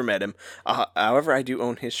 Never met him. However, I do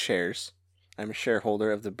own his shares. I'm a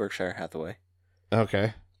shareholder of the Berkshire Hathaway.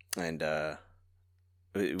 Okay. And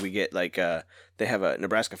we get like they have a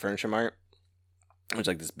Nebraska Furniture Mart. It's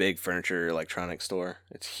like this big furniture electronics store.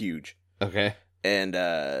 It's huge. Okay. And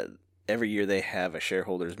every year they have a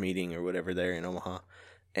shareholders meeting or whatever there in Omaha,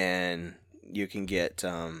 and you can get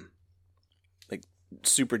like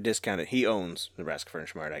super discounted. He owns Nebraska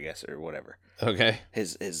Furniture Mart, I guess, or whatever. Okay.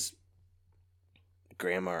 His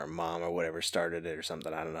grandma or mom or whatever started it or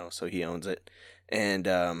something. I don't know. So he owns it, and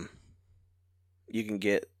you can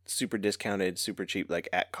get super discounted, super cheap, like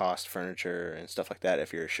at cost furniture and stuff like that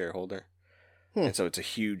if you're a shareholder. And so it's a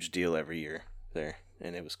huge deal every year there,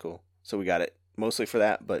 and it was cool. So we got it mostly for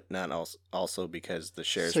that, but not also because the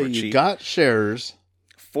shares were cheap. So you got shares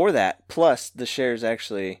for that. Plus, the shares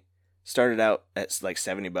actually started out at like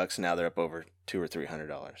 $70, and now they're up over $200 or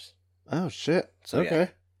 $300. Oh shit! So, okay. Yeah.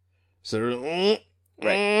 So they're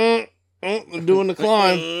doing the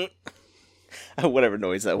climb. Whatever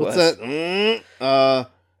noise that What's was. That?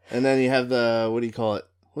 And then you have the what do you call it?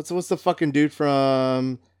 What's the fucking dude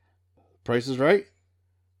from Price is Right?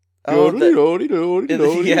 Oh, the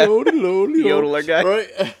yeah. Yodeler yodeler guy.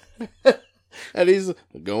 Right? And he's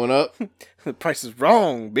going up. The price is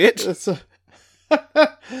wrong, bitch. That's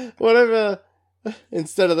whatever.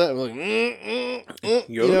 Instead of that, we're like,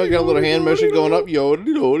 you know, got a little hand motion going up.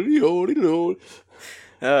 Yodel.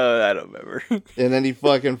 I don't remember. And then he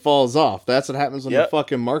fucking falls off. That's what happens when the Yep.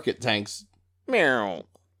 fucking market tanks. Meow.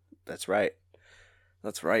 That's right.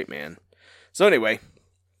 That's right, man. So anyway,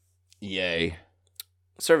 Yay.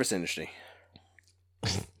 service industry.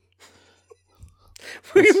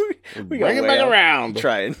 Bring got it way back off. around.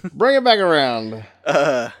 Trying. Bring it back around.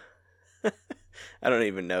 I don't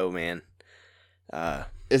even know, man.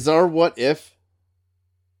 Is our what if?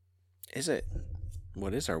 Is it?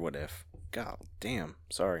 What is our what if? God damn.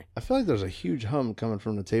 Sorry. I feel like there's a huge hum coming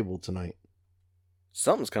from the table tonight.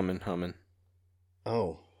 Something's coming humming.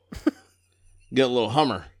 Oh. Get a little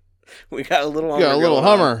hummer. We got a little hummer. Got a little going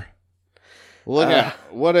on. hummer. Look at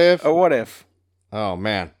what if? Oh, what if? Oh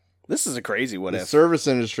man. This is a crazy what The if. service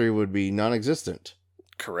industry would be non-existent.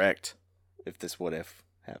 Correct. If this what if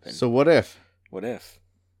happened. So what if? What if?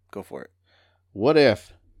 Go for it. What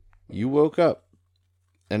if you woke up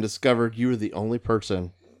and discovered you were the only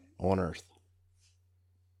person on Earth?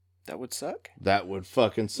 That would suck. That would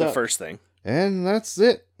fucking The suck. first thing. And that's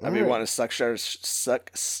it. I'd be All right. wanting to suck,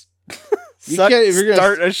 You can't- if you're gonna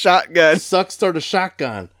start a shotgun. Suck start a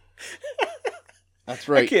shotgun. That's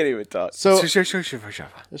right. I can't even talk. So- Sha.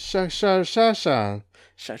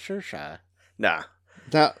 Nah,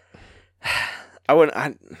 Now, I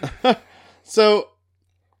wouldn't. so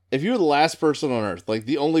if you were the last person on Earth, like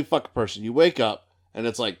the only fucking person, you wake up and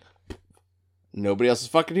it's like nobody else is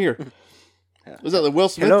fucking here. Was that the Will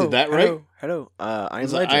Smith did that, right? Hello. I am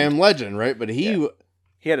It's like, Legend. I Am Legend, right? But he Yeah.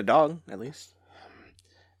 He had a dog, at least.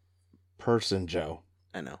 person, Joe,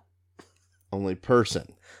 I know. only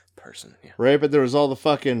person, Person. Yeah. right? But there was all the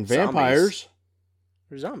fucking vampires.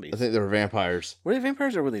 They're zombies. I think they were vampires. Were they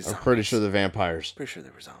vampires or were they I'm zombies? pretty sure they're vampires. Pretty sure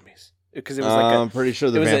they were zombies. Because it was like I'm pretty sure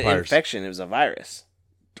it they're was an vampires, infection. It was a virus.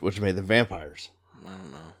 which made them vampires. I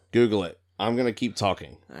don't know. Google it. I'm gonna keep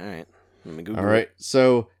talking. All right. Let me Google All right.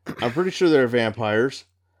 So I'm pretty sure they're vampires,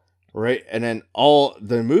 right? And then all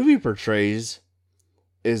the movie portrays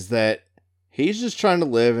is that he's just trying to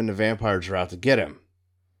live and the vampires are out to get him.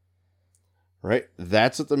 Right?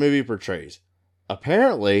 That's what the movie portrays.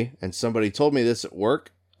 Apparently, and somebody told me this at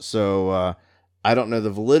work, so I don't know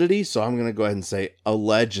the validity, so I'm going to go ahead and say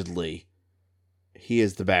allegedly he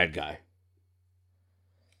is the bad guy.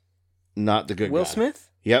 Not the good Will guy. Smith?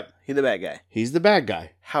 Yep. He's the bad guy. He's the bad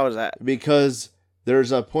guy. How is that? Because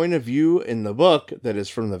there's a point of view in the book that is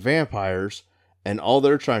from the vampires, and all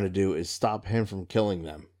they're trying to do is stop him from killing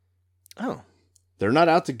them. Oh. They're not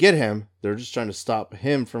out to get him, they're just trying to stop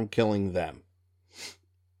him from killing them.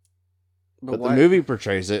 But the why- movie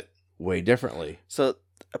portrays it way differently. So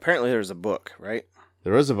apparently there's a book, right?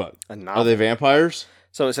 There is a book. A Are novel. they vampires?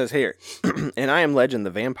 So it says here, in I Am Legend, the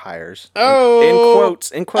vampires. Oh!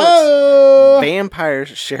 In quotes, Oh! vampires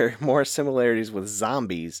share more similarities with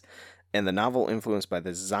zombies, and the novel influenced by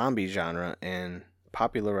the zombie genre and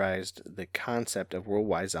popularized the concept of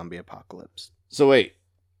worldwide zombie apocalypse. So wait.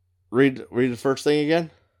 Read the first thing again.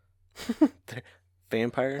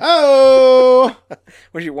 Vampires? Oh!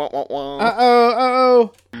 Where's your want?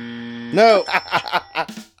 Uh-oh. No.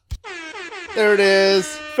 There it is.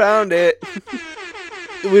 Found it.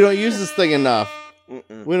 We don't use this thing enough.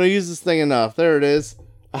 Mm-mm. We don't use this thing enough. There it is.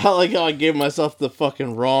 I like how I gave myself the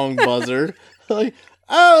fucking wrong buzzer. Like,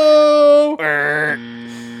 oh!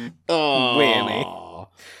 Oh. Whammy.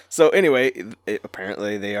 So anyway,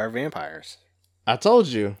 apparently they are vampires, I told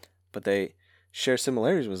you. but they share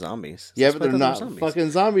similarities with zombies. Yeah, That's but why I they're thought not they were zombies.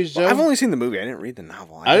 fucking zombies, Joe. Well, I've only seen the movie. I didn't read the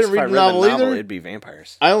novel. I didn't guess read if the novel either. It'd be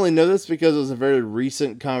vampires. I only know this because it was a very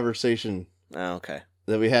recent conversation Oh, okay.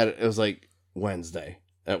 that we had. It was like Wednesday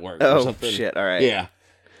at work or Oh, something. shit. All right. Yeah.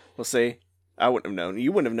 We'll see. I wouldn't have known.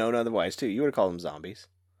 You wouldn't have known otherwise, too. You would have called them zombies.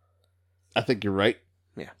 I think you're right.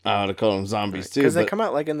 Yeah. I would have called them zombies too. Because they but- come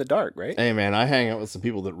out like in the dark, right? Hey man, I hang out with some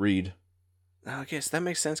people that read. Oh, I guess that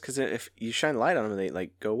makes sense because if you shine light on them, they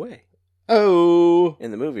like go away Oh.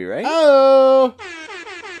 in the movie, right? Oh.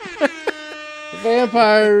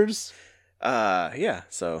 Vampires. Yeah.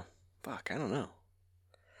 So, fuck, I don't know.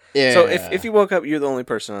 Yeah. So if you woke up, you're the only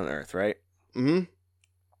person on Earth, right? Mhm.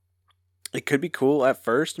 It could be cool at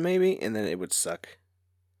first, maybe, and then it would suck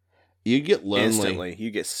You get lonely. instantly.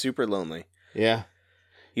 You get super lonely. Yeah.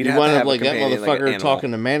 You'd You have to wind have up a like that companion, like an motherfucker animal.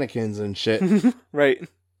 talking to mannequins and shit. Right.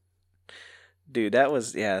 Dude, that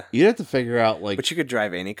was yeah. You'd have to figure out like But you could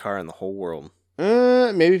drive any car in the whole world.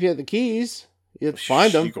 maybe if you had the keys, you have to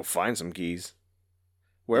find them. You go find some keys.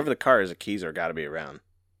 Wherever the car is, the keys are got to be around.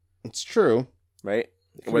 It's true. right?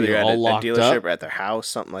 Could Whether be you're at all a locked dealership up. or at their house,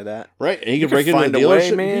 something like that. Right. And you You can break could into find the a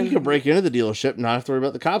way, dealership. man. You can break into the dealership, not have to worry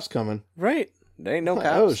about the cops coming. Right. There ain't no Like,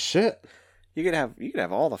 cops. oh shit. You could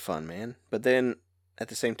have all the fun, man. But then at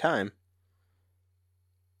the same time,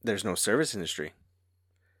 there's no service industry.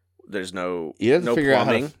 There's no You have to no figure out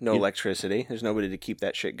how to plumbing, no you- electricity. There's nobody to keep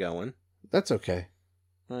that shit going. That's okay.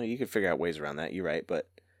 Well, you could figure out ways around that. You're right, but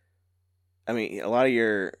I mean, a lot of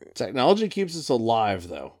your Technology keeps us alive,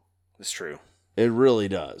 though. it's true. It really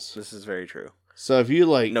does. This is very true. So if you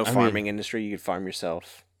like, No I mean, farming industry. You could farm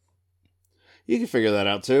yourself. you can figure that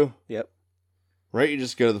out too, Yep. right? You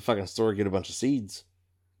just go to the fucking store, get a bunch of seeds.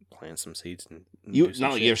 Plant some seeds and You do some not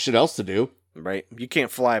like shit. you have shit else to do. Right. You can't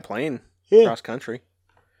fly a plane Yeah. cross country.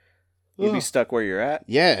 You'd be Ugh. stuck where you're at.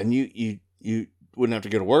 Yeah, and you wouldn't have to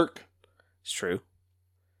go to work. It's true.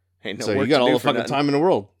 Ain't no So work you got to all do the for fucking nothing. time in the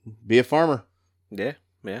world. Be a farmer. Yeah,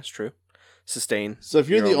 it's true. Sustain. So if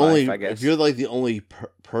you're your the own only, life, I guess. if you're like the only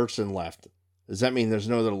person left, does that mean there's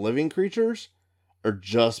no other living creatures, or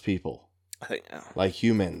just people I think like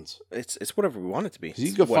humans? it's whatever we want it to be. 'Cause you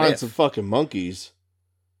It's could what find if. some fucking monkeys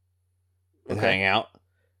and Okay. hang out.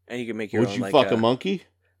 and you can make your Would own. you like, fuck a monkey?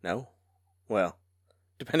 No. Well,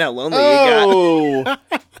 depending how lonely you got.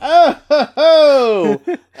 Oh,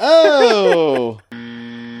 oh,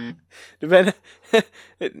 Depend.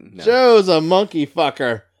 No. Joe's a monkey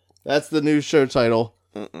fucker. That's the new show title.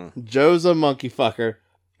 Mm-mm. Joe's a monkey fucker.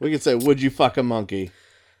 We could say, would you fuck a monkey?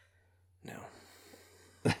 No.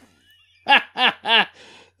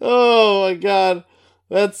 Oh my god.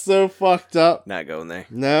 That's so fucked up. Not going there.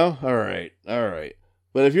 No? Alright. Alright.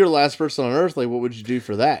 But if you're the last person on Earth, like, what would you do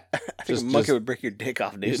for that? I think a monkey would break your dick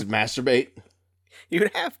off, dude. Just masturbate You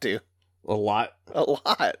would have to. a lot. A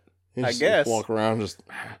lot. You I just, guess. walk around just...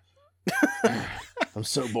 I'm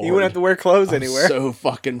so bored. You wouldn't have to wear clothes I'm anywhere. so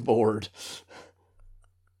fucking bored.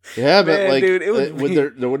 Yeah, but Man, like, dude, it would be-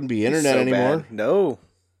 there wouldn't be internet So anymore. bad. No.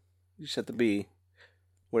 You just have to be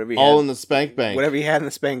whatever you All had. in the spank bank. Whatever you had in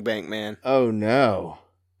the spank bank, man. Oh no.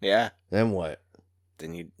 Yeah. Then what?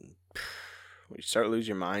 Then you start losing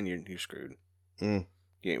your mind, you're screwed. Mm.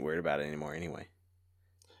 You ain't worried about it anymore anyway.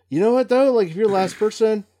 You know what though? Like if you're the last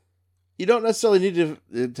person, you don't necessarily need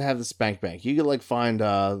to have the spank bank. You could like find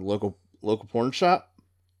a local porn shop,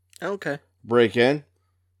 Okay. break in,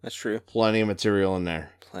 That's true. plenty of material in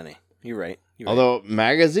there. Plenty. You're right. You're right. Although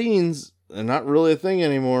magazines are not really a thing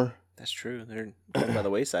anymore. That's true. They're going by the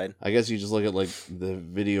wayside. I guess you just look at like the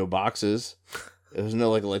video boxes. There's no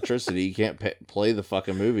like electricity. You can't play the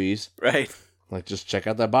fucking movies. Right. Like just check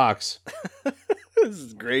out that box. This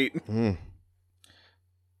is great. Mm.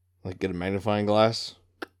 Like get a magnifying glass.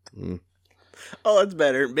 Mm. Oh, that's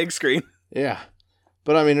better. Big screen. Yeah.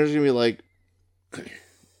 But I mean, there's going to be like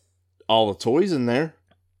all the toys in there.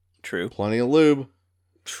 True. Plenty of lube.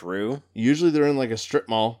 True. Usually they're in like a strip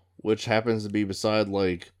mall, which happens to be beside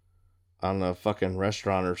like, I don't know, a fucking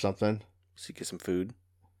restaurant or something. So you get some food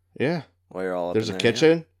Yeah. while you're all up There's in a there, yeah.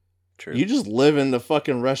 kitchen. True. You just live in the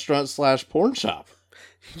fucking restaurant/porn shop.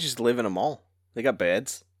 You just live in a mall. They got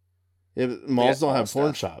beds. Yeah, but malls got don't all have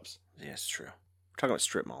porn stuff. shops. Yeah, it's true. We're talking about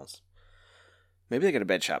strip malls. Maybe they got a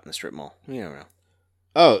bed shop in the strip mall. You never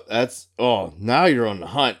know. Now you're on the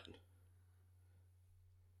hunt.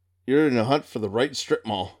 You're in the hunt for the right strip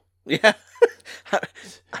mall. Yeah. I'm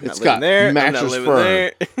It's not got living there. I'm not Mattress living Firm.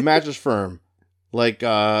 there. Mattress Firm. Like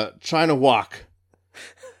China Walk.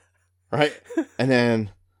 Right? And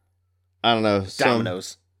then I don't know.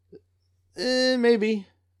 Domino's. Maybe.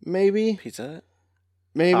 Pizza Hut.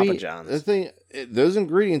 Maybe. Papa John's. The thing, those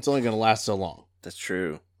ingredients only going to last so long, That's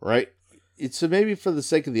true. right? So maybe for the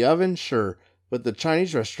sake of the oven, sure. But the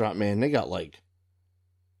Chinese restaurant, man, they got like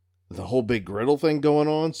the whole big griddle thing going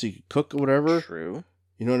on, so you can cook whatever. True.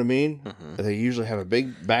 You know what I mean? Mhm. They usually have a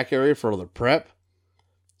big back area for all the prep.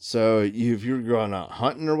 So if you're going out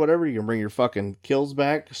hunting or whatever, you can bring your fucking kills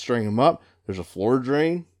back, string them up. There's a floor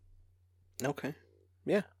drain. Okay.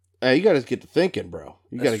 Yeah. Hey, you got to get to thinking, bro.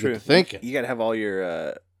 You got to That's true. get to thinking. You got to have all your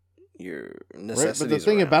Right? necessities. But the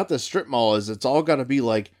thing around. about the strip mall is it's all got to be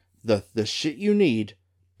like the shit you need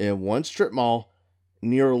in one strip mall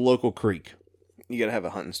near a local creek. You got to have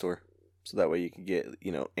a hunting store, so that way you can get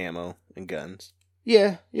ammo and guns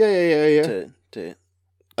Yeah. to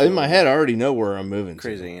In my head, I already know where I'm moving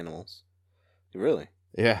crazy animals. Really?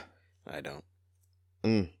 to. Yeah. I don't.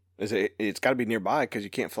 Mm. It's got to be nearby because you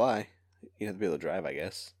can't fly. You have to be able to drive, I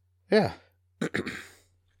guess. Yeah.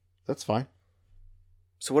 That's fine.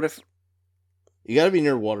 So what if You got to be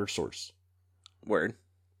near water source. word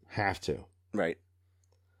Have to. right?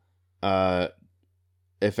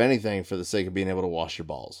 If anything, for the sake of being able to wash your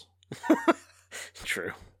balls.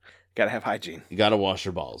 True. Gotta have hygiene. You gotta wash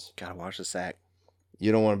your balls. Gotta wash the sack.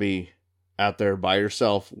 You don't want to be out there by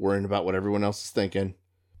yourself worrying about what everyone else is thinking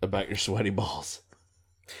about your sweaty balls.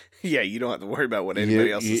 Yeah, you don't have to worry about what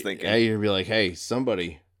anybody else is thinking. Yeah, you're gonna be like, hey,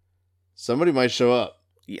 somebody might show up.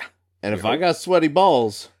 Yeah. And if I got sweaty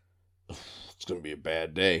balls, it's gonna be a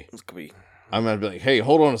bad day. It's gonna be. I'm gonna be like, hey,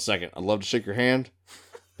 hold on a second. I'd love to shake your hand,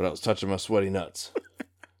 but I was touching my sweaty nuts.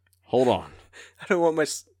 Hold on. I don't want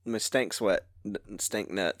my stank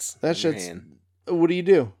nuts. That in your shit's. hand. What do you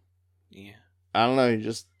do? Yeah. I don't know. You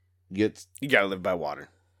just get. You gotta live by water.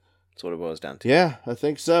 That's what it boils down to. Yeah, I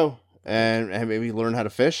think so. And maybe learn how to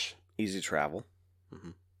fish. Easy travel.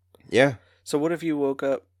 Mm-hmm. Yeah. So what if you woke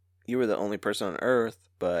up, you were the only person on Earth,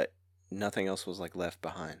 but nothing else was like left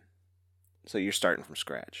behind? So you're starting from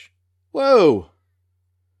scratch. Whoa.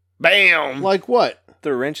 Bam! Like what?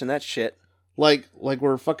 Throw a wrench in that shit. Like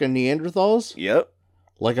we're fucking Neanderthals? Yep.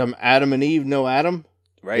 Like I'm Adam and Eve, no Adam?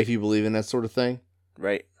 Right. If you believe in that sort of thing.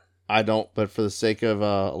 Right. I don't, but for the sake of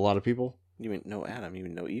a lot of people. You mean no Adam? You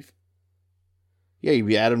mean no Eve? Yeah, you'd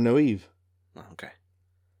be Adam, no Eve. Oh, okay.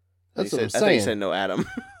 That's what I'm I thought saying. you said no Adam.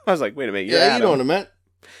 I was like, wait a minute, you're Yeah, Adam. you know what I meant.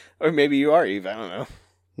 Or maybe you are Eve. I don't know.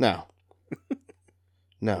 No.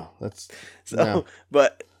 No, that's... So, no.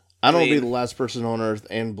 but... I don't want to mean- be the last person on Earth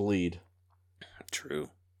and bleed. True.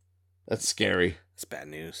 That's scary. It's bad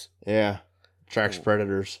news. Yeah. Attracts Oh.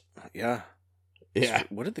 predators. Yeah. Yeah.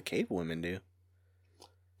 What did the cave women do?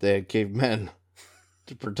 They had cavemen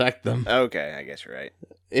to protect them. Okay, I guess you're right.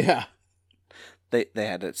 Yeah. They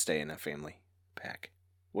had to stay in a family pack.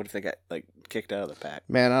 What if they got like kicked out of the pack?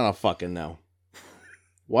 Man, I don't fucking know.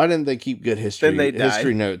 Why didn't they keep good history Then they died.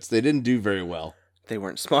 history notes? They didn't do very well. They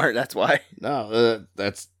weren't smart. That's why No,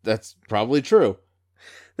 that's probably true.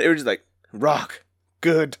 they were just like rock,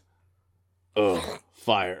 good. Ugh,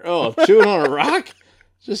 fire. Oh, chewing on a rock?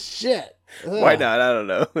 Just shit. Ugh. Why not? I don't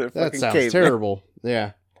know. They're That fucking sounds cavemen. terrible.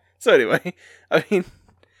 Yeah. So anyway, I mean,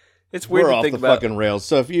 it's weird We're to off think the about. fucking rails.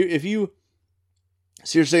 So if you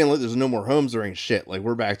so you're saying like there's no more homes or ain't shit. Like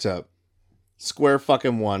we're back to square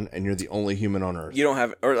fucking one and you're the only human on Earth. You don't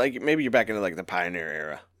have, or like maybe you're back into like the pioneer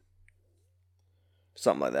era,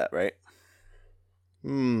 something like that, right?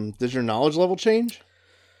 Does your knowledge level change?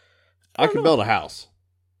 I could build a house.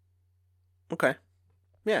 Okay,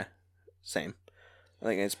 yeah, same. I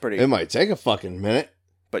think it's pretty. It might take a fucking minute,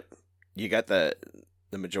 But you got the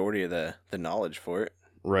majority of the knowledge for it.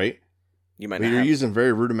 right? You might But not you're have. using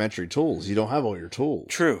very rudimentary tools. You don't have all your tools.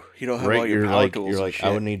 True. You don't have Right? all your You're power like, tools. you're and like, shit.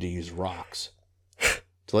 I would need to use rocks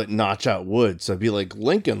to like notch out wood. So it'd be like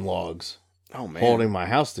Lincoln logs Oh man. holding my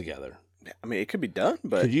house together. I mean, it could be done,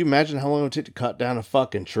 but Could you imagine how long it would take to cut down a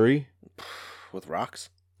fucking tree? with rocks.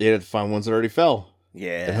 They'd have to find ones that already fell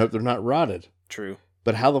Yeah. and hope they're not rotted. True.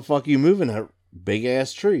 But how the fuck are you moving a big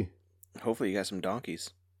ass tree? Hopefully, you got some donkeys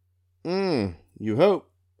You hope.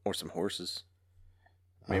 or some horses.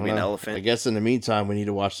 I don't Maybe an know. elephant. I guess in the meantime, we need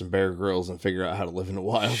to watch some Bear Grylls and figure out how to live in the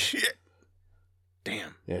wild. Shit.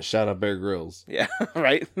 Damn. Yeah, shout out Bear Grylls. Yeah.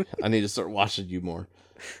 Right. I need to start watching you more.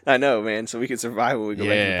 I know, man. So we can survive when we go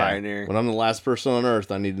back to Pioneer. When I'm the last person on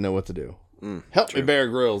Earth, I need to know what to do. Help me, Bear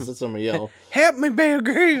Grylls. That's what I'm gonna yell. Help me, Bear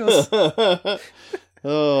Grylls.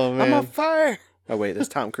 Oh man, I'm on fire. Oh wait, that's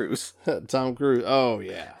Tom Cruise. Tom Cruise. Oh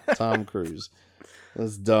yeah, Tom Cruise.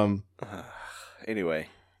 That's dumb. Anyway,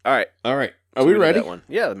 all right. All right, So are we did ready? that one.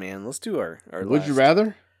 Yeah, man. Let's do our Would you last.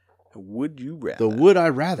 rather? Would you rather? The would I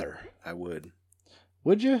rather? I would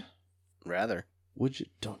Would you? rather. Would you?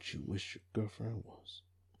 Don't you wish your girlfriend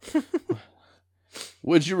was?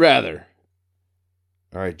 Would you rather?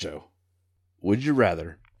 All right, Joe. Would you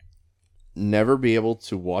rather never be able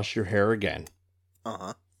to wash your hair again,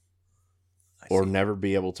 Uh-huh. or never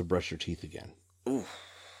be able to brush your teeth again? Ooh.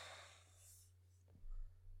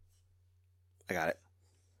 I got it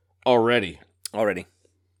Already. already.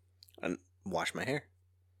 And wash my hair.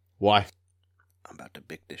 Why? I'm about to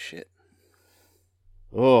bick this shit.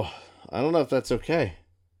 Oh, I don't know if that's okay.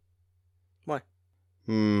 Why?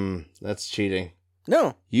 That's cheating.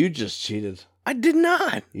 No, You just cheated. I did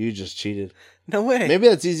not. You just cheated. No way. Maybe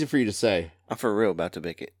that's easy for you to say I'm for real about to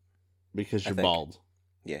bick it. because you're think. bald.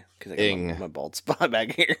 Yeah, because I got Ing. my bald spot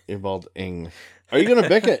back here. You're bald. Ing. Are you gonna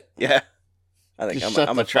bick it? Yeah. I think Just I'm shut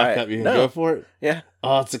gonna the try fuck it. up. You can No. go for it. Yeah,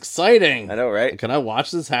 Oh, it's exciting. I know, right? Can I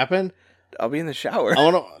watch this happen? I'll be in the shower. I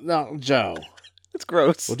want to. No, Joe. It's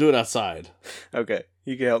gross. We'll do it outside. Okay,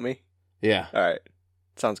 you can help me. Yeah. All right,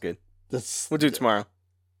 sounds good. That's We'll do it tomorrow.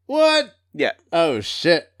 what? Yeah, Oh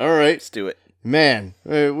shit! All right, let's do it man.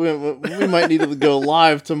 We might need to go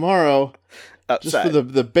live tomorrow just outside. for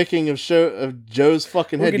the bicking of Joe's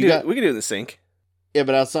fucking we head. can You do got we can do it in the sink. yeah,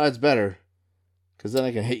 but outside's better Because then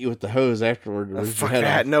I can hit you with the hose afterward. To Oh, rip your fuck head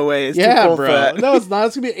that. off. No way. It's too Yeah, cold for bro. that. No, it's not.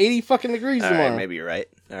 It's going to be 80 fucking degrees All tomorrow. right, maybe you're right.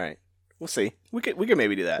 All right. We'll see. We could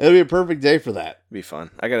maybe do that. It'll be a perfect day for that. It'd be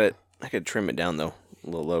fun. I could trim it down though, a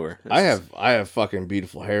little lower. I have fucking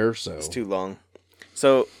beautiful hair, so It's too long.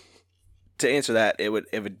 So to answer that, it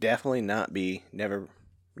would definitely not be never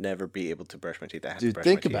be able to brush my teeth. I have to dude, brush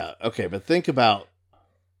think my teeth. about but think about.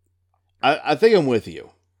 I think I'm with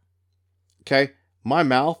you. Okay, my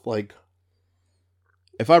mouth, like,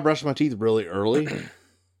 if I brush my teeth really early,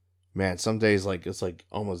 man, some days like it's like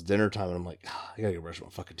almost dinner time, and I'm like, I gotta go brush my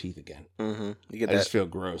fucking teeth again. Mm-hmm. I just feel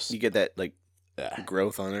gross. You get that like Yeah.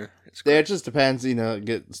 growth on there. It's Yeah, it gross. just depends. It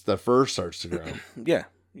gets the fur starts to grow. Yeah,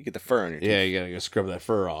 you get the fur on your teeth. Yeah, you gotta go scrub that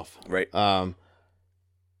fur off. Right. I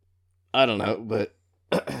don't know, but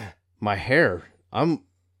my hair,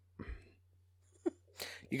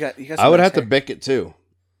 You got. I would nice have to hair. bick it too.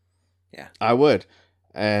 Yeah. I would,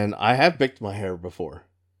 and I have bicked my hair before.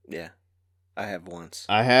 Yeah, I have once.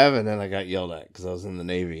 I have, and then I got yelled at because I was in the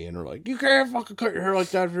Navy, and they're like, "You can't fucking cut your hair like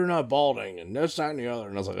that if you're not balding," and this, that, and the other.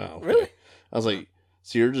 And I was like, "Oh, okay." Really? I was like,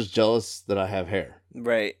 "So you're just jealous that I have hair,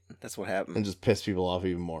 Right. That's what happened. and just piss people off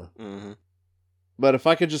even more." Mm-hmm. But if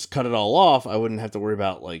I could just cut it all off, I wouldn't have to worry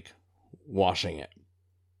about like washing it.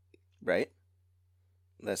 Right.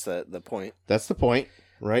 That's the point. That's the point,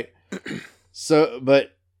 right? So,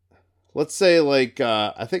 but let's say like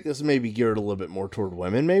I think this may be geared a little bit more toward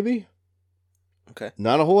women, maybe. Okay.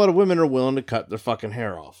 Not a whole lot of women are willing to cut their fucking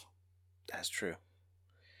hair off, That's true.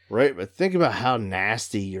 right? But think about how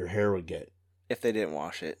nasty your hair would get. If they didn't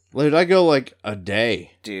wash it, Like, I go like a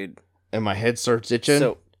day dude. and my head starts itching,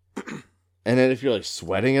 So and then if you're like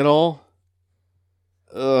sweating at all,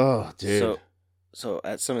 oh, dude. So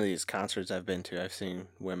at some of these concerts I've been to, I've seen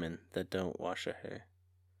women that don't wash their hair.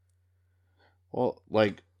 Well,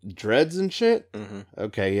 like dreads and shit. Mm-hmm.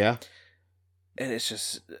 Okay, yeah. And it's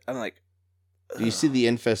just, I'm like, Do you see the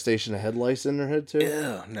infestation of head lice in their head too?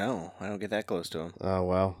 ew, no, I don't get that close to them. Oh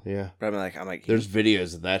well, yeah. But I'm like, There's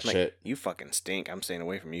videos of that I'm like, shit. you fucking stink. I'm staying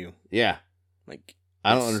away from you. Yeah, Like,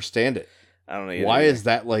 I don't It's- understand it. I don't know. Why either. is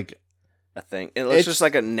that like, a thing? It looks It's- just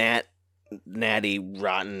like a natty,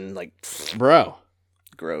 rotten, like, bro?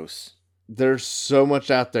 gross. There's so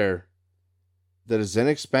much out there that is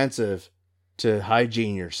inexpensive to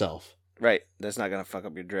hygiene yourself. Right. That's not gonna fuck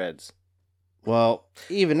up your dreads. Well,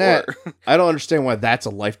 even that, Or- I don't understand why that's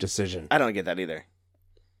a life decision. I don't get that either.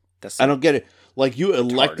 That's I don't get it. Like, you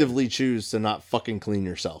electively choose to not fucking clean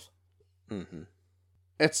yourself. Mm-hmm.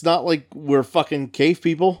 It's not like we're fucking cave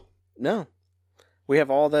people. No. We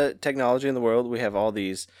have all the technology in the world. We have all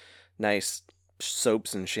these nice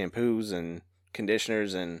soaps and shampoos and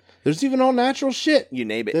conditioners and There's even all natural shit you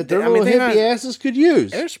name it. that their I mean, little they hippie have asses could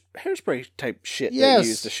use. hairspray type shit Yes. that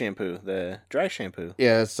use the shampoo, the dry shampoo.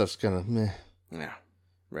 Yeah, that stuff's kind of meh. Yeah.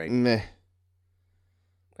 Right. Meh.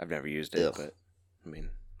 I've never used it, Ugh. but I mean,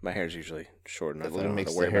 my hair's usually short enough. It I really don't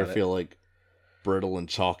makes have to the worry hair about feel like brittle and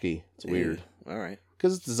chalky. It's it. weird. All right.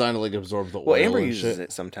 Because it's designed to like absorb the oil Well, Amber and uses shit.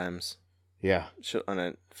 it sometimes. Yeah. On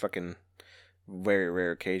a fucking very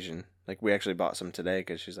rare occasion. Like, we actually bought some today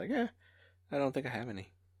because she's like, yeah, I don't think I have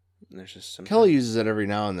any. And there's just some. Kelly uses it every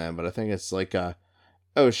now and then, but I think it's like,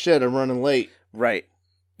 oh shit, I'm running late. Right.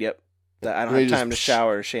 Yep. That I don't They have just time to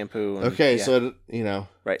shower, shampoo. And, Okay, yeah. so, you know.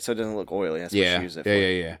 Right, so it doesn't look oily. That's Yeah. what she uses it Yeah, for.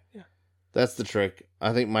 yeah. Yeah. That's the trick.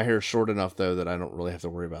 I think my hair's short enough, though, that I don't really have to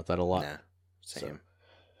worry about that a lot. Nah, same. So.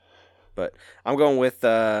 But I'm going with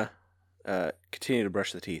continue to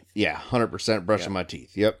brush the teeth. Yeah, 100% brushing Yeah. my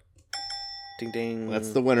teeth. Yep. Ding ding.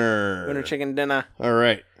 That's the winner. winter chicken dinner. All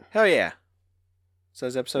right. Hell yeah. So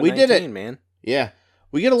it's episode We 19, did it. man. Yeah.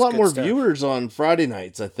 We get a lot good more stuff. viewers on Friday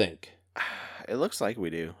nights, I think. It looks like we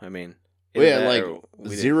do. I mean, We either had that like or we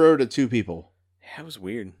did- 0 to 2 people. Yeah, it was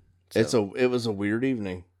weird. It was a weird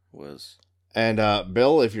evening. was. And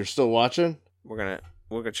Bill, if you're still watching, We're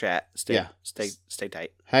gonna chat. Stay Yeah. stay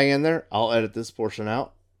tight. hang in there. I'll edit this portion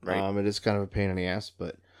out. Right. It is kind of a pain in the ass,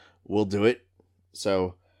 but we'll do it.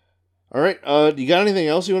 So, all right. You got anything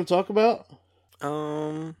else you want to talk about? I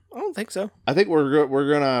don't think so. I think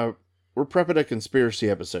we're prepping a conspiracy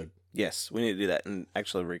episode. Yes, we need to do that and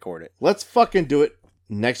actually record it Let's fucking do it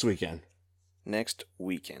next weekend. next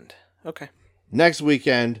weekend. Okay, Next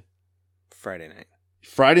weekend, Friday night.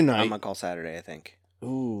 Friday I'm night. gonna call Saturday. I think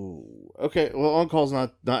Ooh. Okay. Well, on call's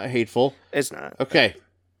not hateful. it's not. Okay.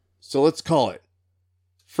 So let's call it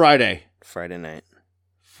Friday. Friday night.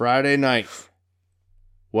 Friday night.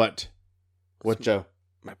 What? What, Joe?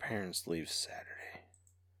 My parents leave Saturday.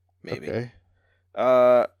 Maybe. Okay.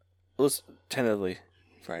 Let's tentatively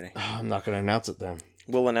Friday. I'm not going to announce it then.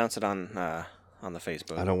 We'll announce it on the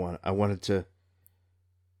Facebook. I don't want. I wanted to.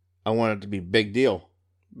 I want it to be big deal.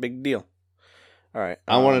 Big deal. All right.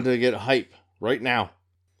 I wanted to get hype right now.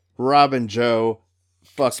 Rob and Joe,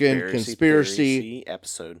 fucking conspiracy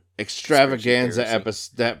episode. Extravaganza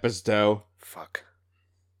episode. Fuck.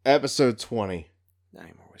 Episode 20. I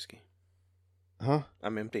need more whiskey. Huh?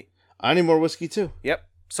 I'm empty. I need more whiskey too. Yep.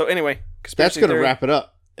 So anyway, that's going to wrap it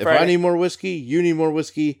up. If Friday. I need more whiskey, you need more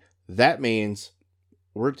whiskey. That means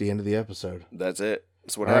we're at the end of the episode. That's it.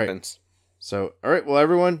 That's what all happens. Right. So, all right. Well,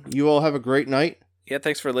 everyone, you all have a great night. Yeah,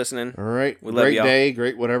 thanks for listening. All right. We love great y'all. day,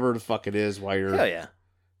 great whatever the fuck it is while you're Hell yeah.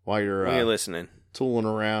 While you're listening. Tooling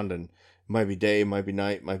around, and it might be day, might be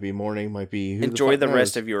night, might be morning, might be enjoy the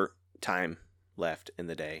rest of your time left in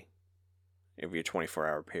the day. Of your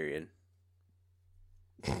 24-hour period.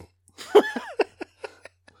 All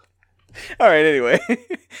right, anyway.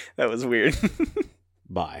 That was weird.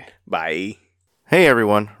 Bye. Bye. Hey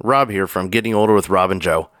everyone, Rob here from Getting Older with Rob and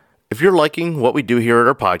Joe. If you're liking what we do here at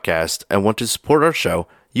our podcast and want to support our show,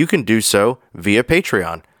 you can do so via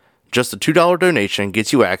Patreon. Just a $2 donation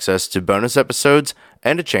gets you access to bonus episodes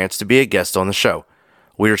and a chance to be a guest on the show.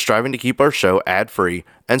 We are striving to keep our show ad-free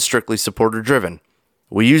and strictly supporter-driven.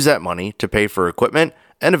 We use that money to pay for equipment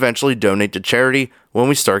and eventually donate to charity when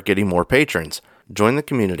we start getting more patrons. Join the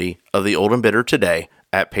community of the Old and Bitter today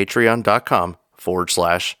at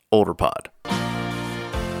patreon.com/olderpod.